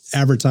to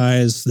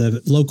advertise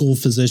the local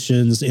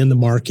physicians in the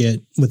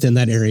market within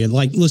that area.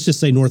 Like, let's just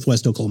say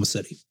Northwest Oklahoma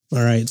City.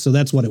 All right. So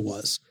that's what it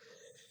was.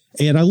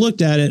 And I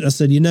looked at it and I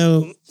said,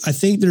 I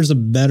think there's a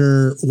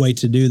better way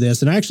to do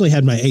this. And I actually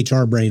had my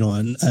HR brain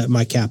on,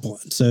 my cap on.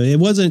 So it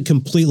wasn't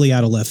completely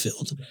out of left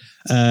field.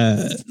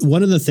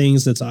 One of the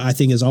things that I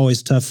think is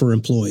always tough for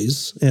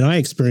employees, and I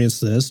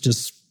experienced this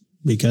just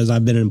because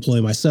I've been an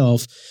employee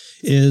myself,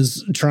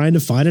 is trying to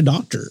find a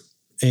doctor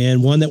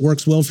and one that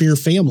works well for your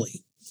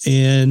family.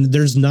 And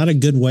there's not a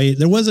good way.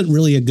 There wasn't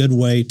really a good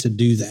way to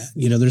do that.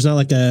 There's not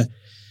like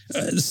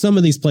some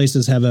of these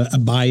places have a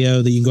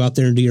bio that you can go out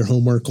there and do your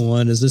homework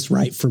on. Is this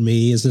right for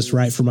me? Is this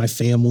right for my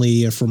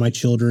family or for my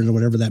children or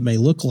whatever that may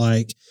look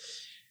like?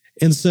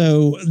 And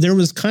so there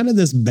was kind of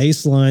this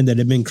baseline that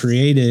had been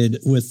created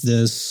with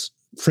this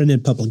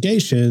printed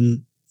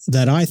publication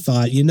that I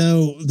thought,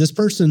 this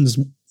person's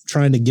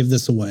trying to give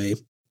this away.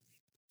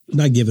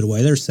 Not give it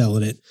away. They're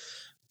selling it.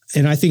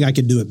 And I think I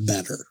could do it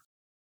better.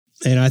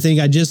 And I think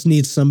I just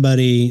need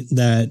somebody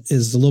that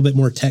is a little bit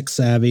more tech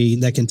savvy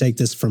that can take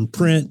this from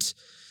print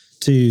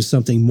to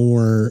something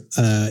more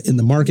in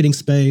the marketing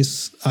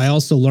space. I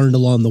also learned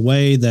along the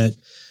way that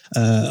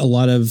a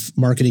lot of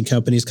marketing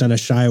companies kind of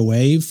shy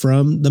away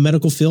from the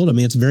medical field. I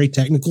mean, it's very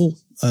technical.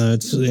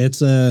 There's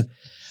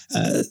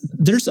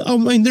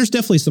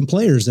definitely some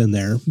players in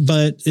there,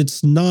 but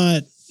it's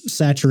not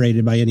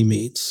saturated by any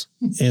means.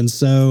 And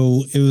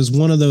so it was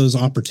one of those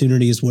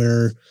opportunities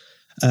where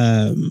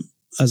I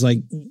was like,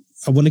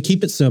 I want to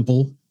keep it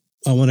simple.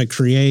 I want to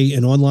create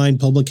an online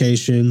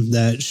publication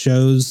that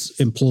shows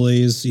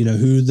employees,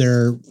 who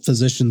their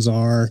physicians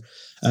are,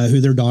 who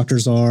their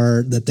doctors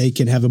are, that they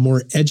can have a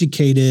more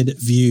educated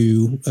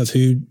view of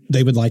who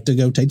they would like to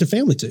go take their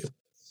family to.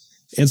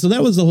 And so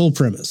that was the whole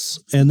premise.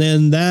 And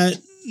then that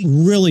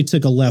really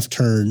took a left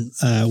turn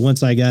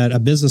once I got a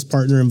business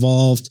partner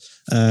involved.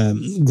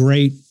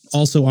 Great,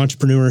 also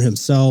entrepreneur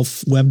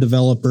himself, web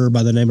developer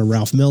by the name of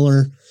Ralph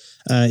Miller.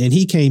 And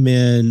he came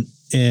in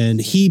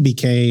and he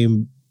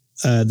became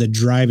the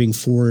driving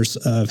force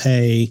of,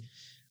 hey,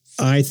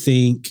 I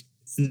think,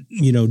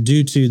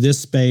 due to this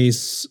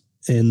space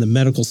in the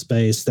medical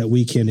space that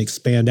we can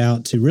expand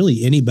out to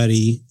really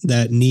anybody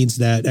that needs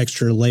that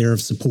extra layer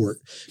of support.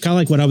 Kind of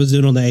like what I was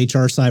doing on the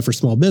HR side for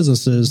small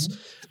businesses,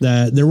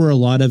 that there were a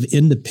lot of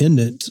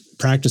independent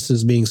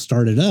practices being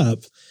started up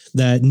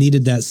that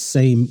needed that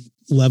same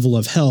level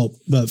of help,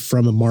 but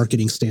from a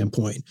marketing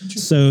standpoint.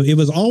 So it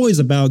was always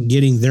about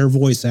getting their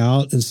voice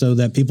out, and so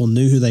that people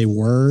knew who they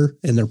were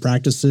and their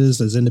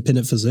practices as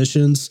independent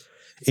physicians,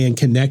 and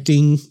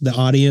connecting the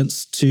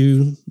audience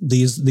to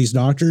these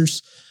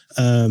doctors.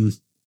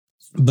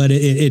 But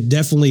it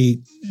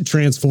definitely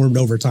transformed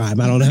over time.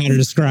 I don't know how to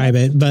describe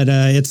it, but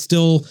it's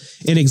still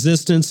in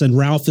existence. And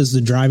Ralph is the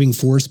driving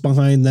force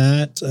behind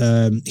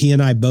that. He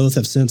and I both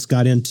have since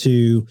got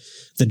into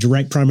the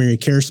direct primary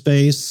care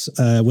space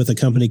with a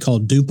company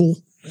called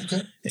Duple.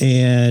 Okay.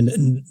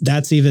 And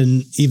that's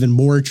even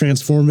more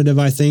transformative,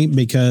 I think,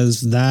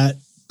 because that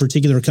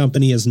particular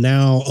company is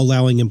now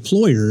allowing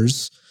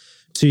employers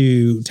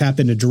to tap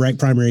into direct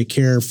primary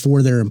care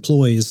for their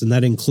employees. And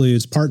that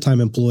includes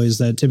part-time employees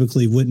that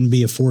typically wouldn't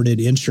be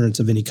afforded insurance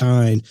of any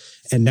kind.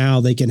 And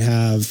now they can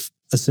have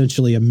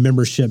essentially a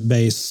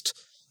membership-based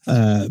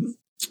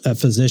a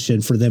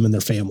physician for them and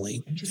their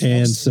family.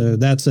 And so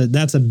that's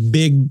a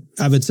big,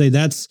 I would say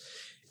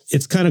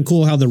it's kind of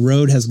cool how the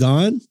road has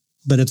gone,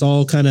 but it's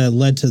all kind of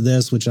led to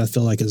this, which I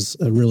feel like is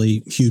a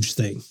really huge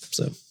thing.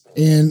 So,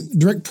 and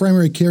direct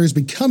primary care is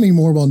becoming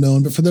more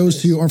well-known, but for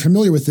those who aren't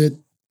familiar with it,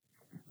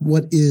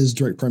 what is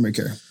direct primary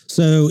care?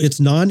 So it's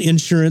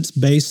non-insurance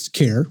based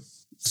care.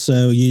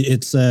 So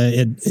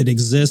it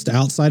exists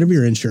outside of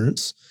your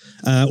insurance,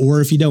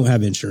 or if you don't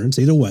have insurance,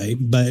 either way.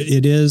 But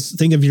it is,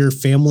 think of your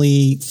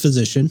family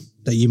physician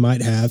that you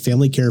might have,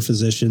 family care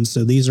physicians.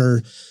 So these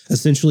are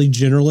essentially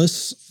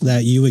generalists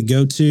that you would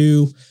go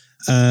to,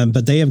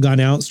 but they have gone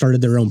out,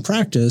 started their own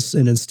practice.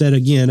 And instead,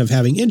 again, of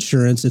having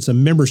insurance, it's a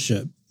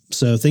membership.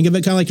 So think of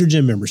it kind of like your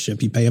gym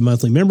membership. You pay a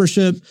monthly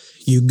membership.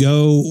 You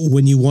go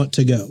when you want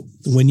to go,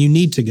 when you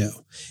need to go.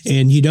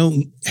 And you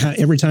don't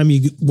every time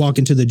you walk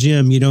into the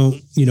gym, you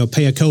don't,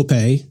 pay a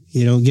copay,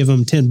 give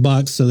them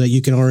 $10 so that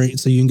you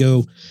can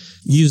go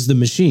use the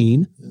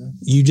machine. Yeah.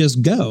 You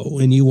just go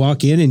and you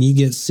walk in and you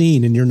get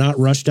seen and you're not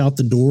rushed out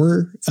the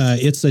door.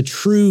 It's a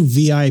true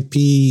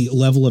VIP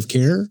level of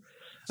care.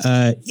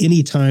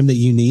 Anytime that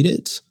you need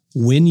it,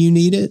 when you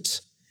need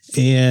it.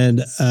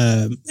 And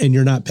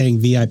you're not paying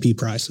VIP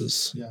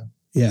prices.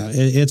 Yeah.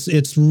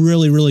 It's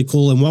really, really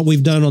cool. And what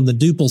we've done on the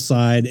Duple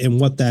side and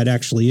what that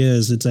actually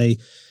is,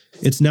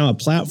 it's now a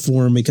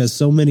platform, because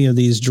so many of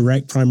these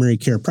direct primary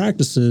care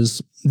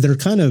practices, they're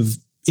kind of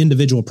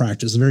individual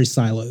practice, very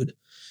siloed,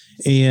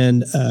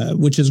 and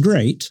which is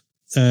great.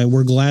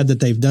 We're glad that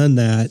they've done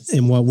that.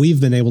 And what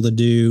we've been able to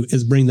do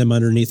is bring them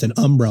underneath an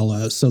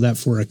umbrella so that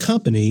for a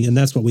company, and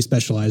that's what we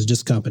specialize,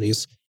 just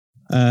companies,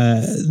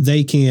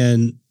 they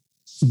can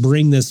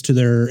bring this to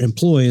their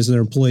employees, and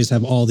their employees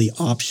have all the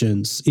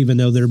options. Even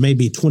though there may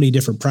be 20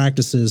 different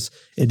practices,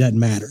 it doesn't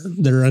matter.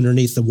 They're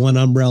underneath the one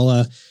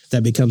umbrella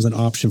that becomes an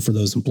option for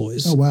those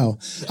employees. Oh, wow.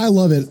 I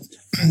love it.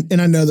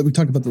 And I know that we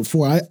talked about that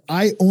before.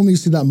 I only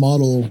see that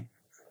model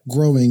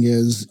growing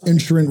as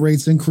insurance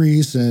rates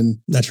increase. And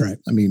that's right.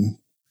 I mean,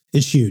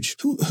 it's huge.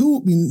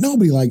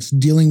 Nobody likes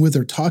dealing with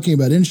or talking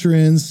about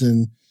insurance.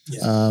 And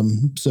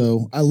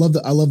so I love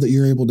that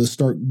you're able to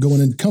start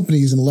going into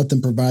companies and let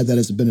them provide that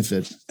as a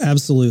benefit.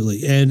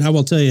 Absolutely. And I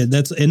will tell you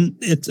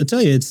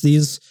it's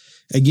these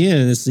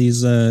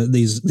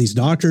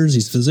doctors,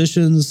 these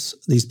physicians,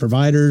 these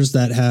providers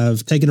that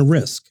have taken a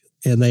risk,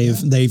 and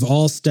they've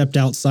all stepped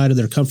outside of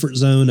their comfort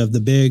zone of the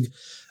big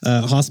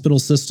hospital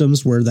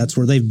systems where that's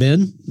where they've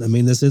been. I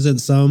mean, this isn't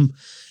some,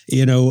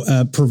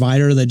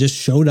 provider that just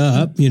showed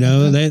up.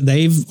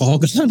 They've all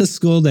gone to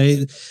school.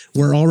 They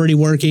were already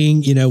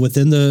working,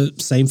 within the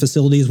same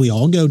facilities we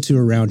all go to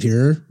around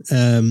here.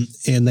 And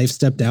they've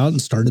stepped out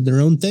and started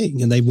their own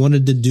thing, and they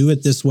wanted to do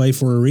it this way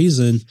for a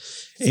reason.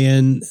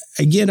 And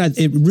again,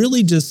 it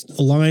really just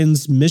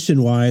aligns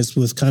mission wise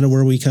with kind of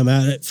where we come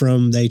at it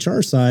from the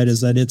HR side,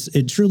 is that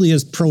it truly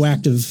is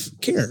proactive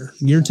care.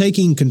 You're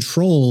taking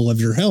control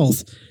of your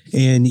health,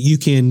 and you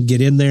can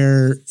get in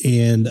there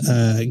and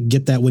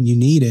get that when you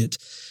need it.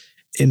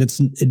 And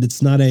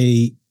it's not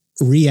a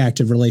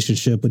reactive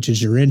relationship, which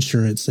is your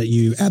insurance, that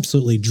you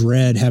absolutely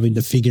dread having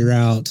to figure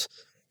out,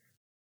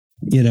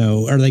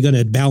 are they going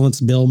to balance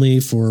bill me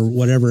for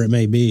whatever it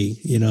may be,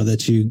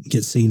 that you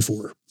get seen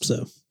for.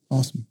 So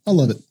awesome. I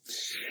love it.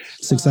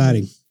 It's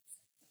exciting.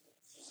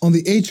 On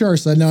the HR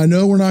side, now I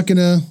know we're not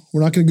gonna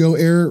go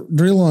air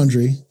dirty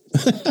laundry.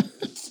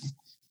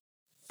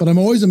 But I'm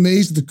always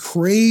amazed at the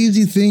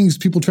crazy things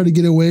people try to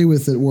get away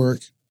with at work.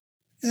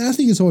 And I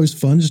think it's always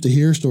fun just to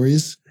hear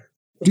stories.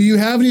 Do you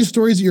have any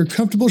stories that you're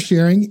comfortable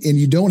sharing? And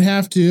you don't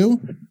have to.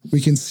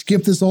 We can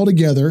skip this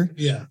altogether.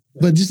 Yeah.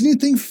 But just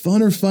anything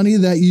fun or funny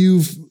that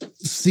you've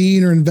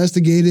seen or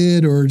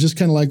investigated, or just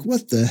kind of like,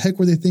 what the heck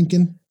were they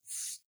thinking?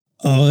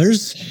 Oh,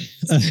 there's...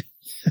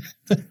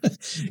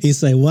 You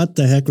say, what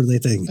the heck were they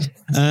thinking?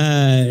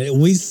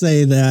 We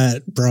say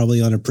that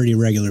probably on a pretty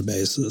regular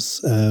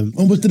basis.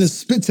 Almost did a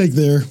spit take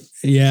there.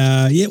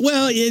 Yeah.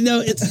 Well, and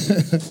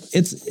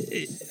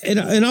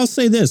I'll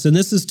say this, and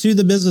this is to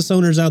the business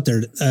owners out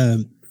there.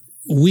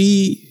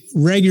 We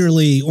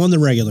regularly, on the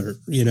regular,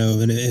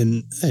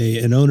 and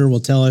an owner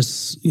will tell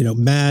us,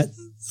 Matt,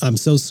 I'm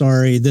so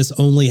sorry. This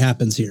only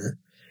happens here.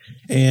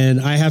 And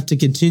I have to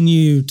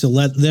continue to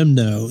let them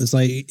know. It's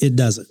like, it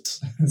doesn't.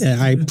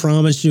 I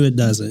promise you it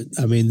doesn't.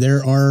 I mean,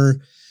 there are,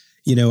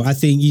 I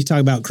think you talk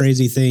about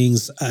crazy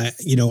things.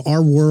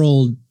 Our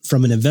world,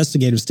 from an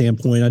investigative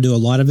standpoint, I do a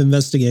lot of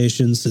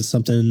investigations. It's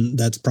something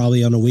that's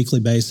probably on a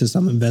weekly basis.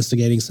 I'm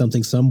investigating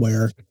something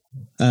somewhere.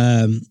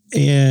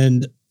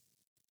 And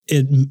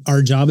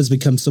our job has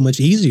become so much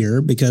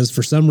easier because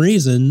for some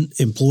reason,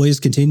 employees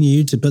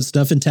continue to put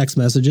stuff in text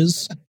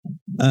messages.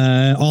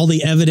 All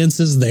the evidence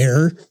is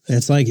there.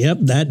 It's like, yep,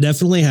 that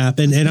definitely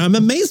happened. And I'm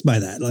amazed by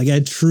that. Like, I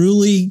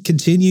truly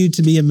continue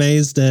to be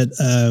amazed that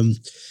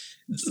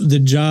the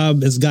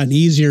job has gotten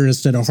easier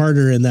instead of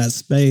harder in that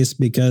space,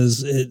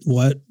 because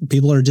what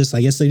people are just,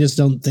 I guess they just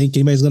don't think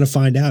anybody's going to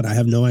find out. I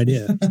have no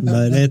idea,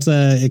 but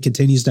it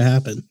continues to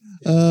happen.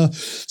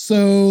 So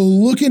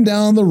looking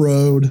down the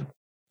road,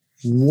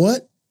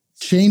 what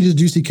changes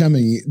do you see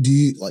coming? Do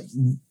you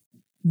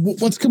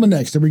what's coming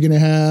next? Are we going to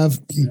have,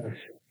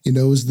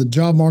 is the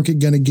job market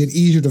going to get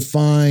easier to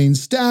find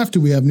staff?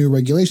 Do we have new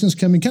regulations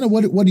coming? Kind of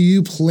what are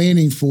you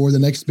planning for the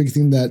next big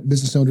thing that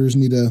business owners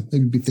need to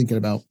maybe be thinking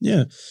about?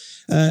 Yeah.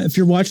 If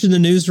you're watching the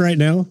news right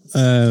now,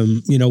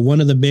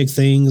 one of the big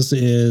things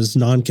is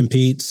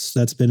non-competes.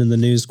 That's been in the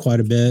news quite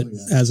a bit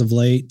as of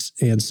late.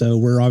 And so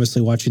we're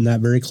obviously watching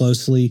that very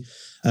closely.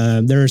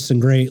 There are some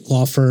great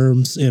law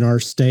firms in our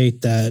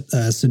state that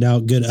send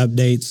out good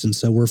updates. And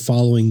so we're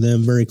following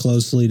them very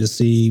closely to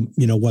see,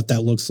 what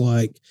that looks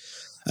like.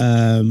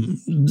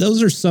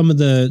 Those are some of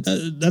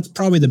that's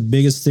probably the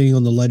biggest thing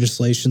on the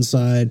legislation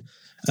side.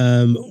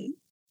 I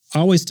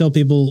always tell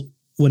people,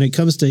 when it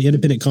comes to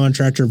independent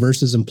contractor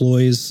versus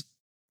employees,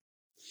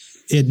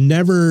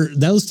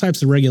 those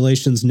types of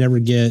regulations never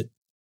get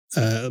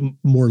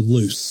more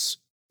loose.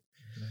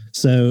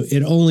 So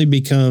it only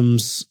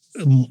becomes,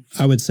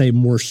 I would say,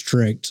 more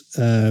strict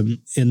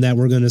in that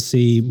we're going to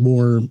see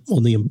more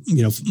on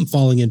the,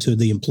 falling into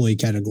the employee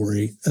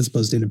category as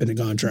opposed to independent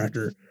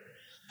contractor.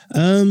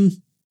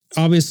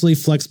 Obviously,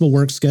 flexible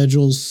work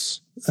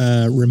schedules,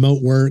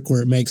 remote work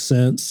where it makes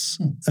sense.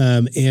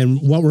 And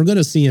what we're going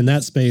to see in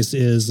that space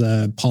is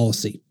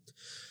policy.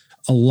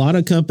 A lot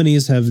of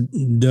companies have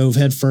dove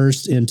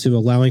headfirst into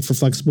allowing for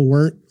flexible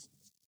work.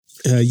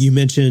 You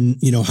mentioned,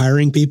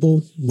 hiring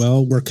people.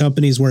 Well, we're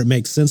companies where it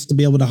makes sense to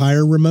be able to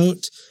hire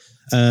remote.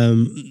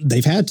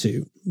 They've had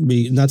to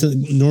be, not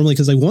normally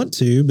because they want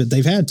to, but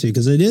they've had to,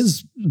 because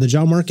the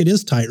job market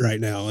is tight right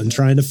now and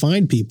trying to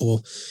find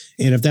people.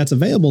 And if that's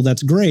available,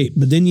 that's great.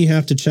 But then you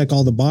have to check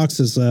all the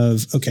boxes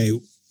of, okay,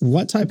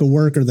 what type of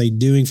work are they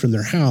doing from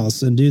their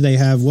house? And do they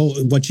have,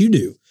 what you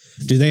do?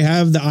 Do they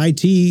have the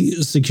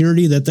IT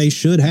security that they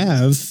should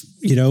have,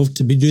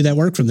 to do that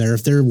work from there?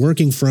 If they're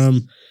working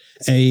from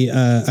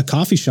a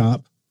coffee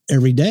shop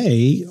every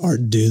day, or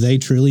do they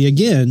truly,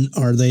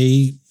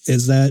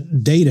 is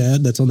that data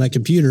that's on that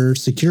computer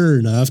secure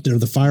enough? Are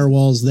the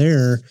firewalls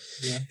there?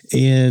 Yeah.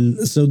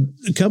 And so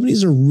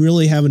companies are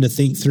really having to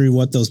think through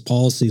what those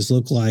policies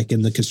look like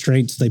and the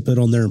constraints they put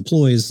on their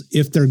employees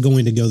if they're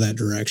going to go that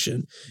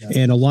direction.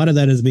 Yeah. And a lot of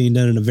that is being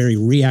done in a very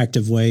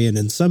reactive way. And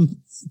in some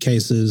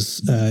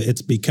cases,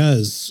 it's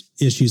because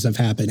issues have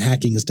happened,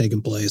 hacking has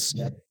taken place.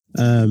 Yeah.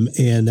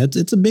 And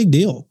it's a big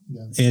deal.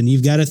 Yeah. And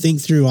you've got to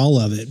think through all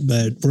of it,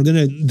 but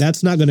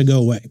that's not going to go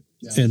away.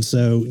 Yeah. And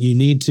so you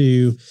need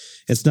to,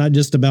 it's not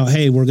just about,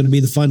 hey, we're going to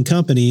be the fun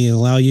company and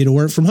allow you to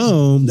work from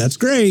home. That's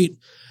great.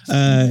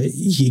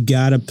 You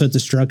got to put the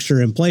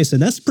structure in place,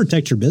 and that's to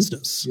protect your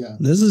business. Yeah.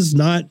 This is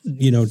not,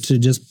 to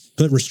just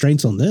put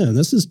restraints on them.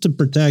 This is to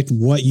protect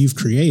what you've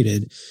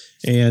created.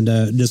 And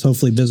just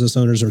hopefully business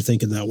owners are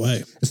thinking that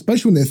way.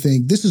 Especially when they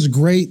think this is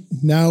great.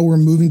 Now we're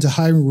moving to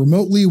hiring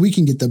remotely. We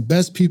can get the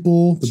best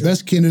people, the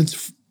best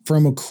candidates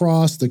from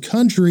across the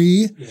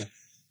country. Yeah.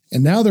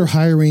 And now they're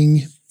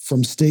hiring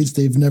from states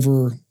they've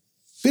never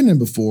been in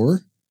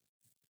before.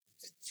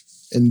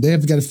 And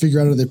they've got to figure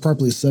out, are they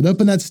properly set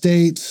up in that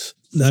state?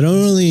 Not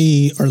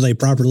only are they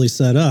properly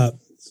set up,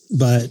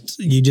 but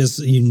you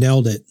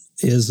nailed it.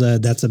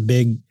 That's a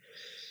big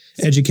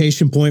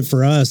education point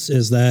for us,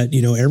 is that,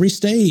 every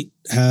state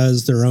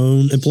has their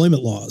own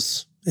employment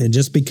laws. And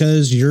just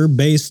because you're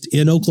based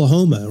in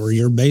Oklahoma or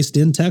you're based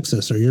in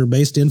Texas or you're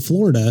based in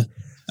Florida,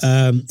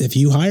 if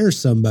you hire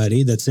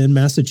somebody that's in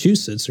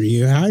Massachusetts or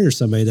you hire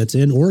somebody that's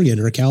in Oregon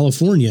or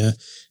California,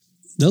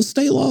 those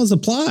state laws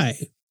apply.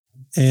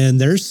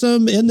 And there's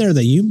some in there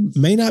that you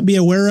may not be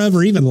aware of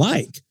or even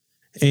like.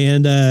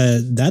 And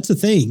that's a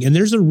thing. And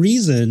there's a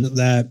reason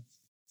that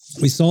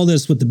we saw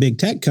this with the big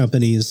tech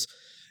companies.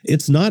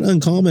 It's not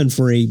uncommon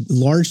for a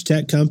large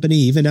tech company,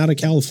 even out of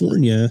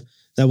California,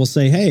 that will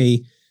say,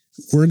 hey,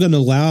 we're going to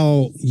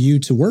allow you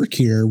to work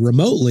here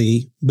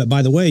remotely. But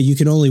by the way, you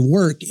can only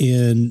work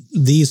in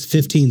these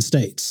 15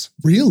 states.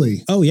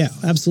 Really? Oh, yeah,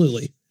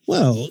 absolutely.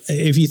 Well,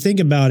 if you think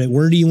about it,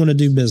 where do you want to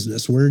do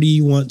business? Where do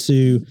you want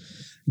to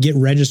get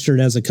registered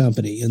as a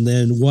company? And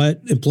then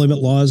what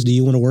employment laws do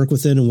you want to work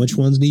within and which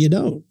ones do you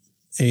don't?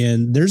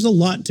 And there's a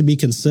lot to be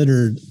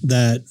considered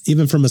that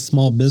even from a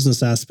small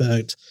business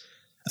aspect,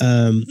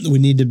 we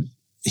need to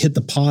hit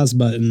the pause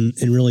button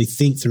and really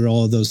think through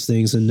all of those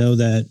things and know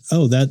that,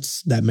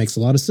 that makes a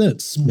lot of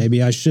sense.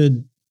 Maybe I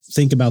should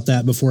think about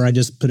that before I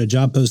just put a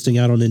job posting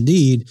out on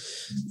Indeed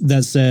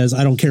that says,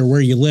 I don't care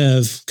where you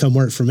live, come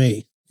work for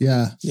me.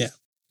 Yeah. Yeah.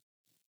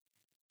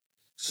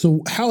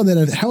 So how is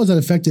that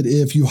affected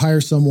if you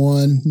hire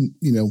someone?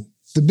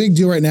 The big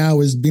deal right now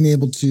is being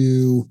able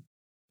to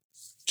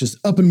just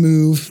up and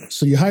move.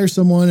 So you hire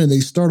someone and they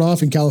start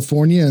off in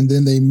California and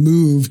then they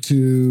move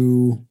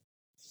to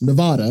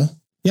Nevada.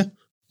 Yeah.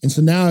 And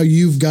so now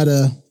you've got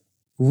to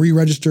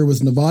re-register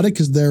with Nevada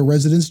because their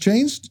residence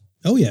changed.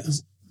 Oh, yeah.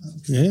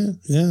 Yeah.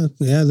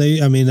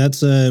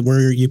 That's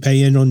where you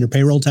pay in on your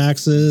payroll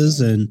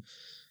taxes and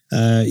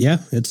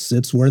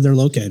it's where they're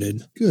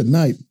located. Good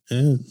night.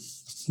 Yeah.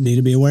 Need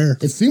to be aware.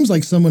 It seems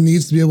like someone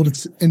needs to be able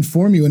to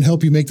inform you and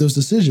help you make those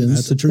decisions.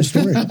 That's a true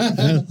story.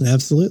 Yeah,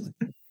 absolutely.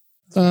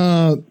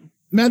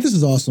 Matt, this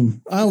is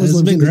awesome. I always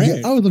love getting to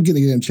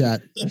get in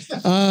chat.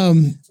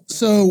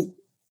 So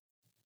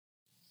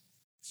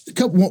a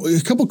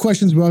couple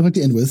questions we always like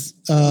to end with.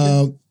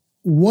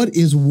 What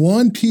is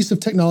one piece of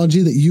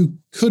technology that you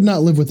could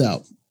not live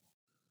without?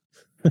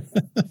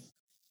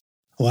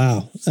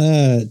 Wow.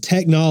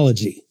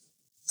 Technology.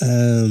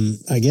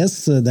 I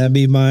guess that'd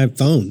be my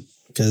phone.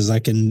 Because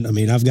I've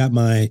got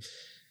my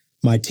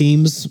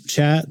Teams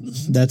chat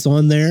that's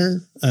on there,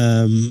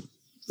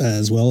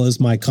 as well as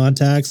my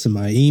contacts and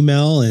my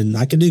email, and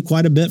I can do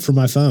quite a bit from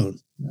my phone.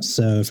 Yeah.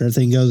 So if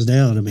everything goes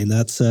down,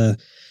 that's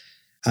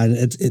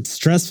it's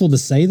stressful to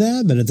say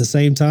that, but at the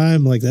same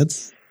time, I'd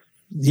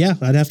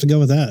have to go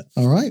with that.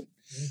 All right.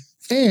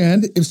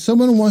 And if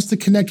someone wants to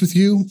connect with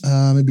you,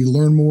 maybe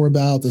learn more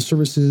about the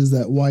services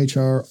that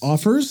YHR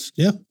offers,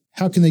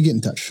 how can they get in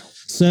touch?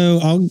 So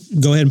I'll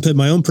go ahead and put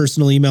my own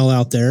personal email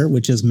out there,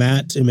 which is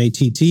Matt,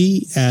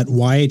 M-A-T-T, at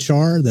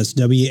YHR, that's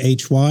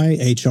WHYHR.guru,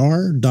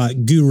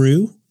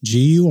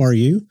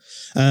 G-U-R-U.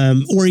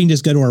 Or you can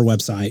just go to our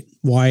website,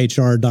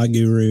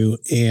 YHR.guru,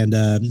 and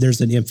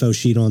there's an info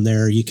sheet on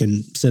there. You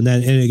can send that,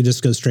 and it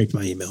just goes straight to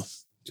my email.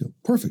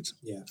 Perfect.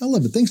 Yeah. I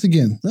love it. Thanks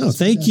again. No,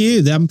 thank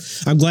you.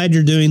 I'm glad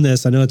you're doing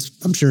this. I know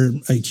I'm sure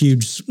a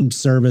huge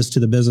service to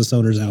the business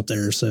owners out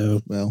there.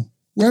 So, well,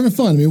 we're having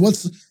fun.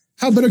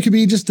 How better could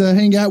be just to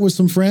hang out with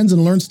some friends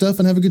and learn stuff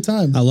and have a good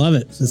time? I love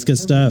it. It's good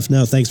stuff.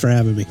 No, thanks for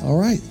having me. All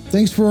right.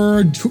 Thanks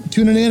for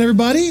tuning in,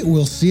 everybody.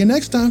 We'll see you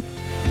next time.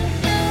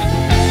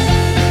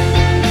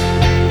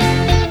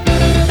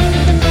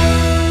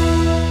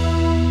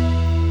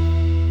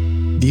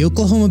 The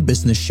Oklahoma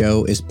Business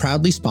Show is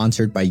proudly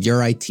sponsored by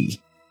Your IT,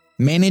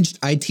 managed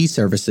IT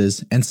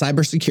services and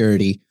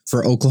cybersecurity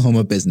for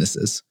Oklahoma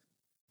businesses.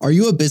 Are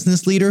you a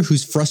business leader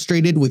who's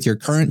frustrated with your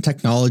current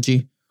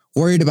technology,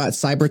 worried about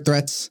cyber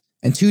threats,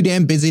 and too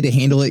damn busy to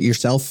handle it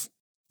yourself?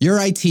 Your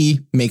IT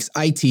makes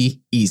IT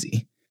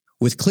easy,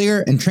 with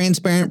clear and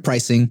transparent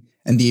pricing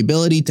and the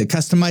ability to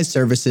customize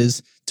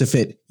services to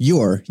fit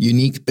your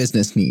unique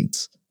business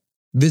needs.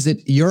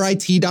 Visit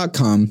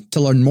yourit.com to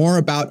learn more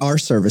about our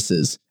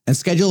services and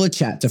schedule a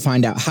chat to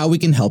find out how we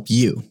can help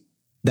you.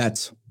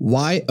 That's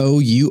yourit.com.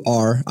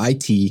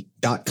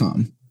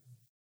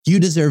 You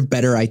deserve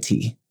better IT.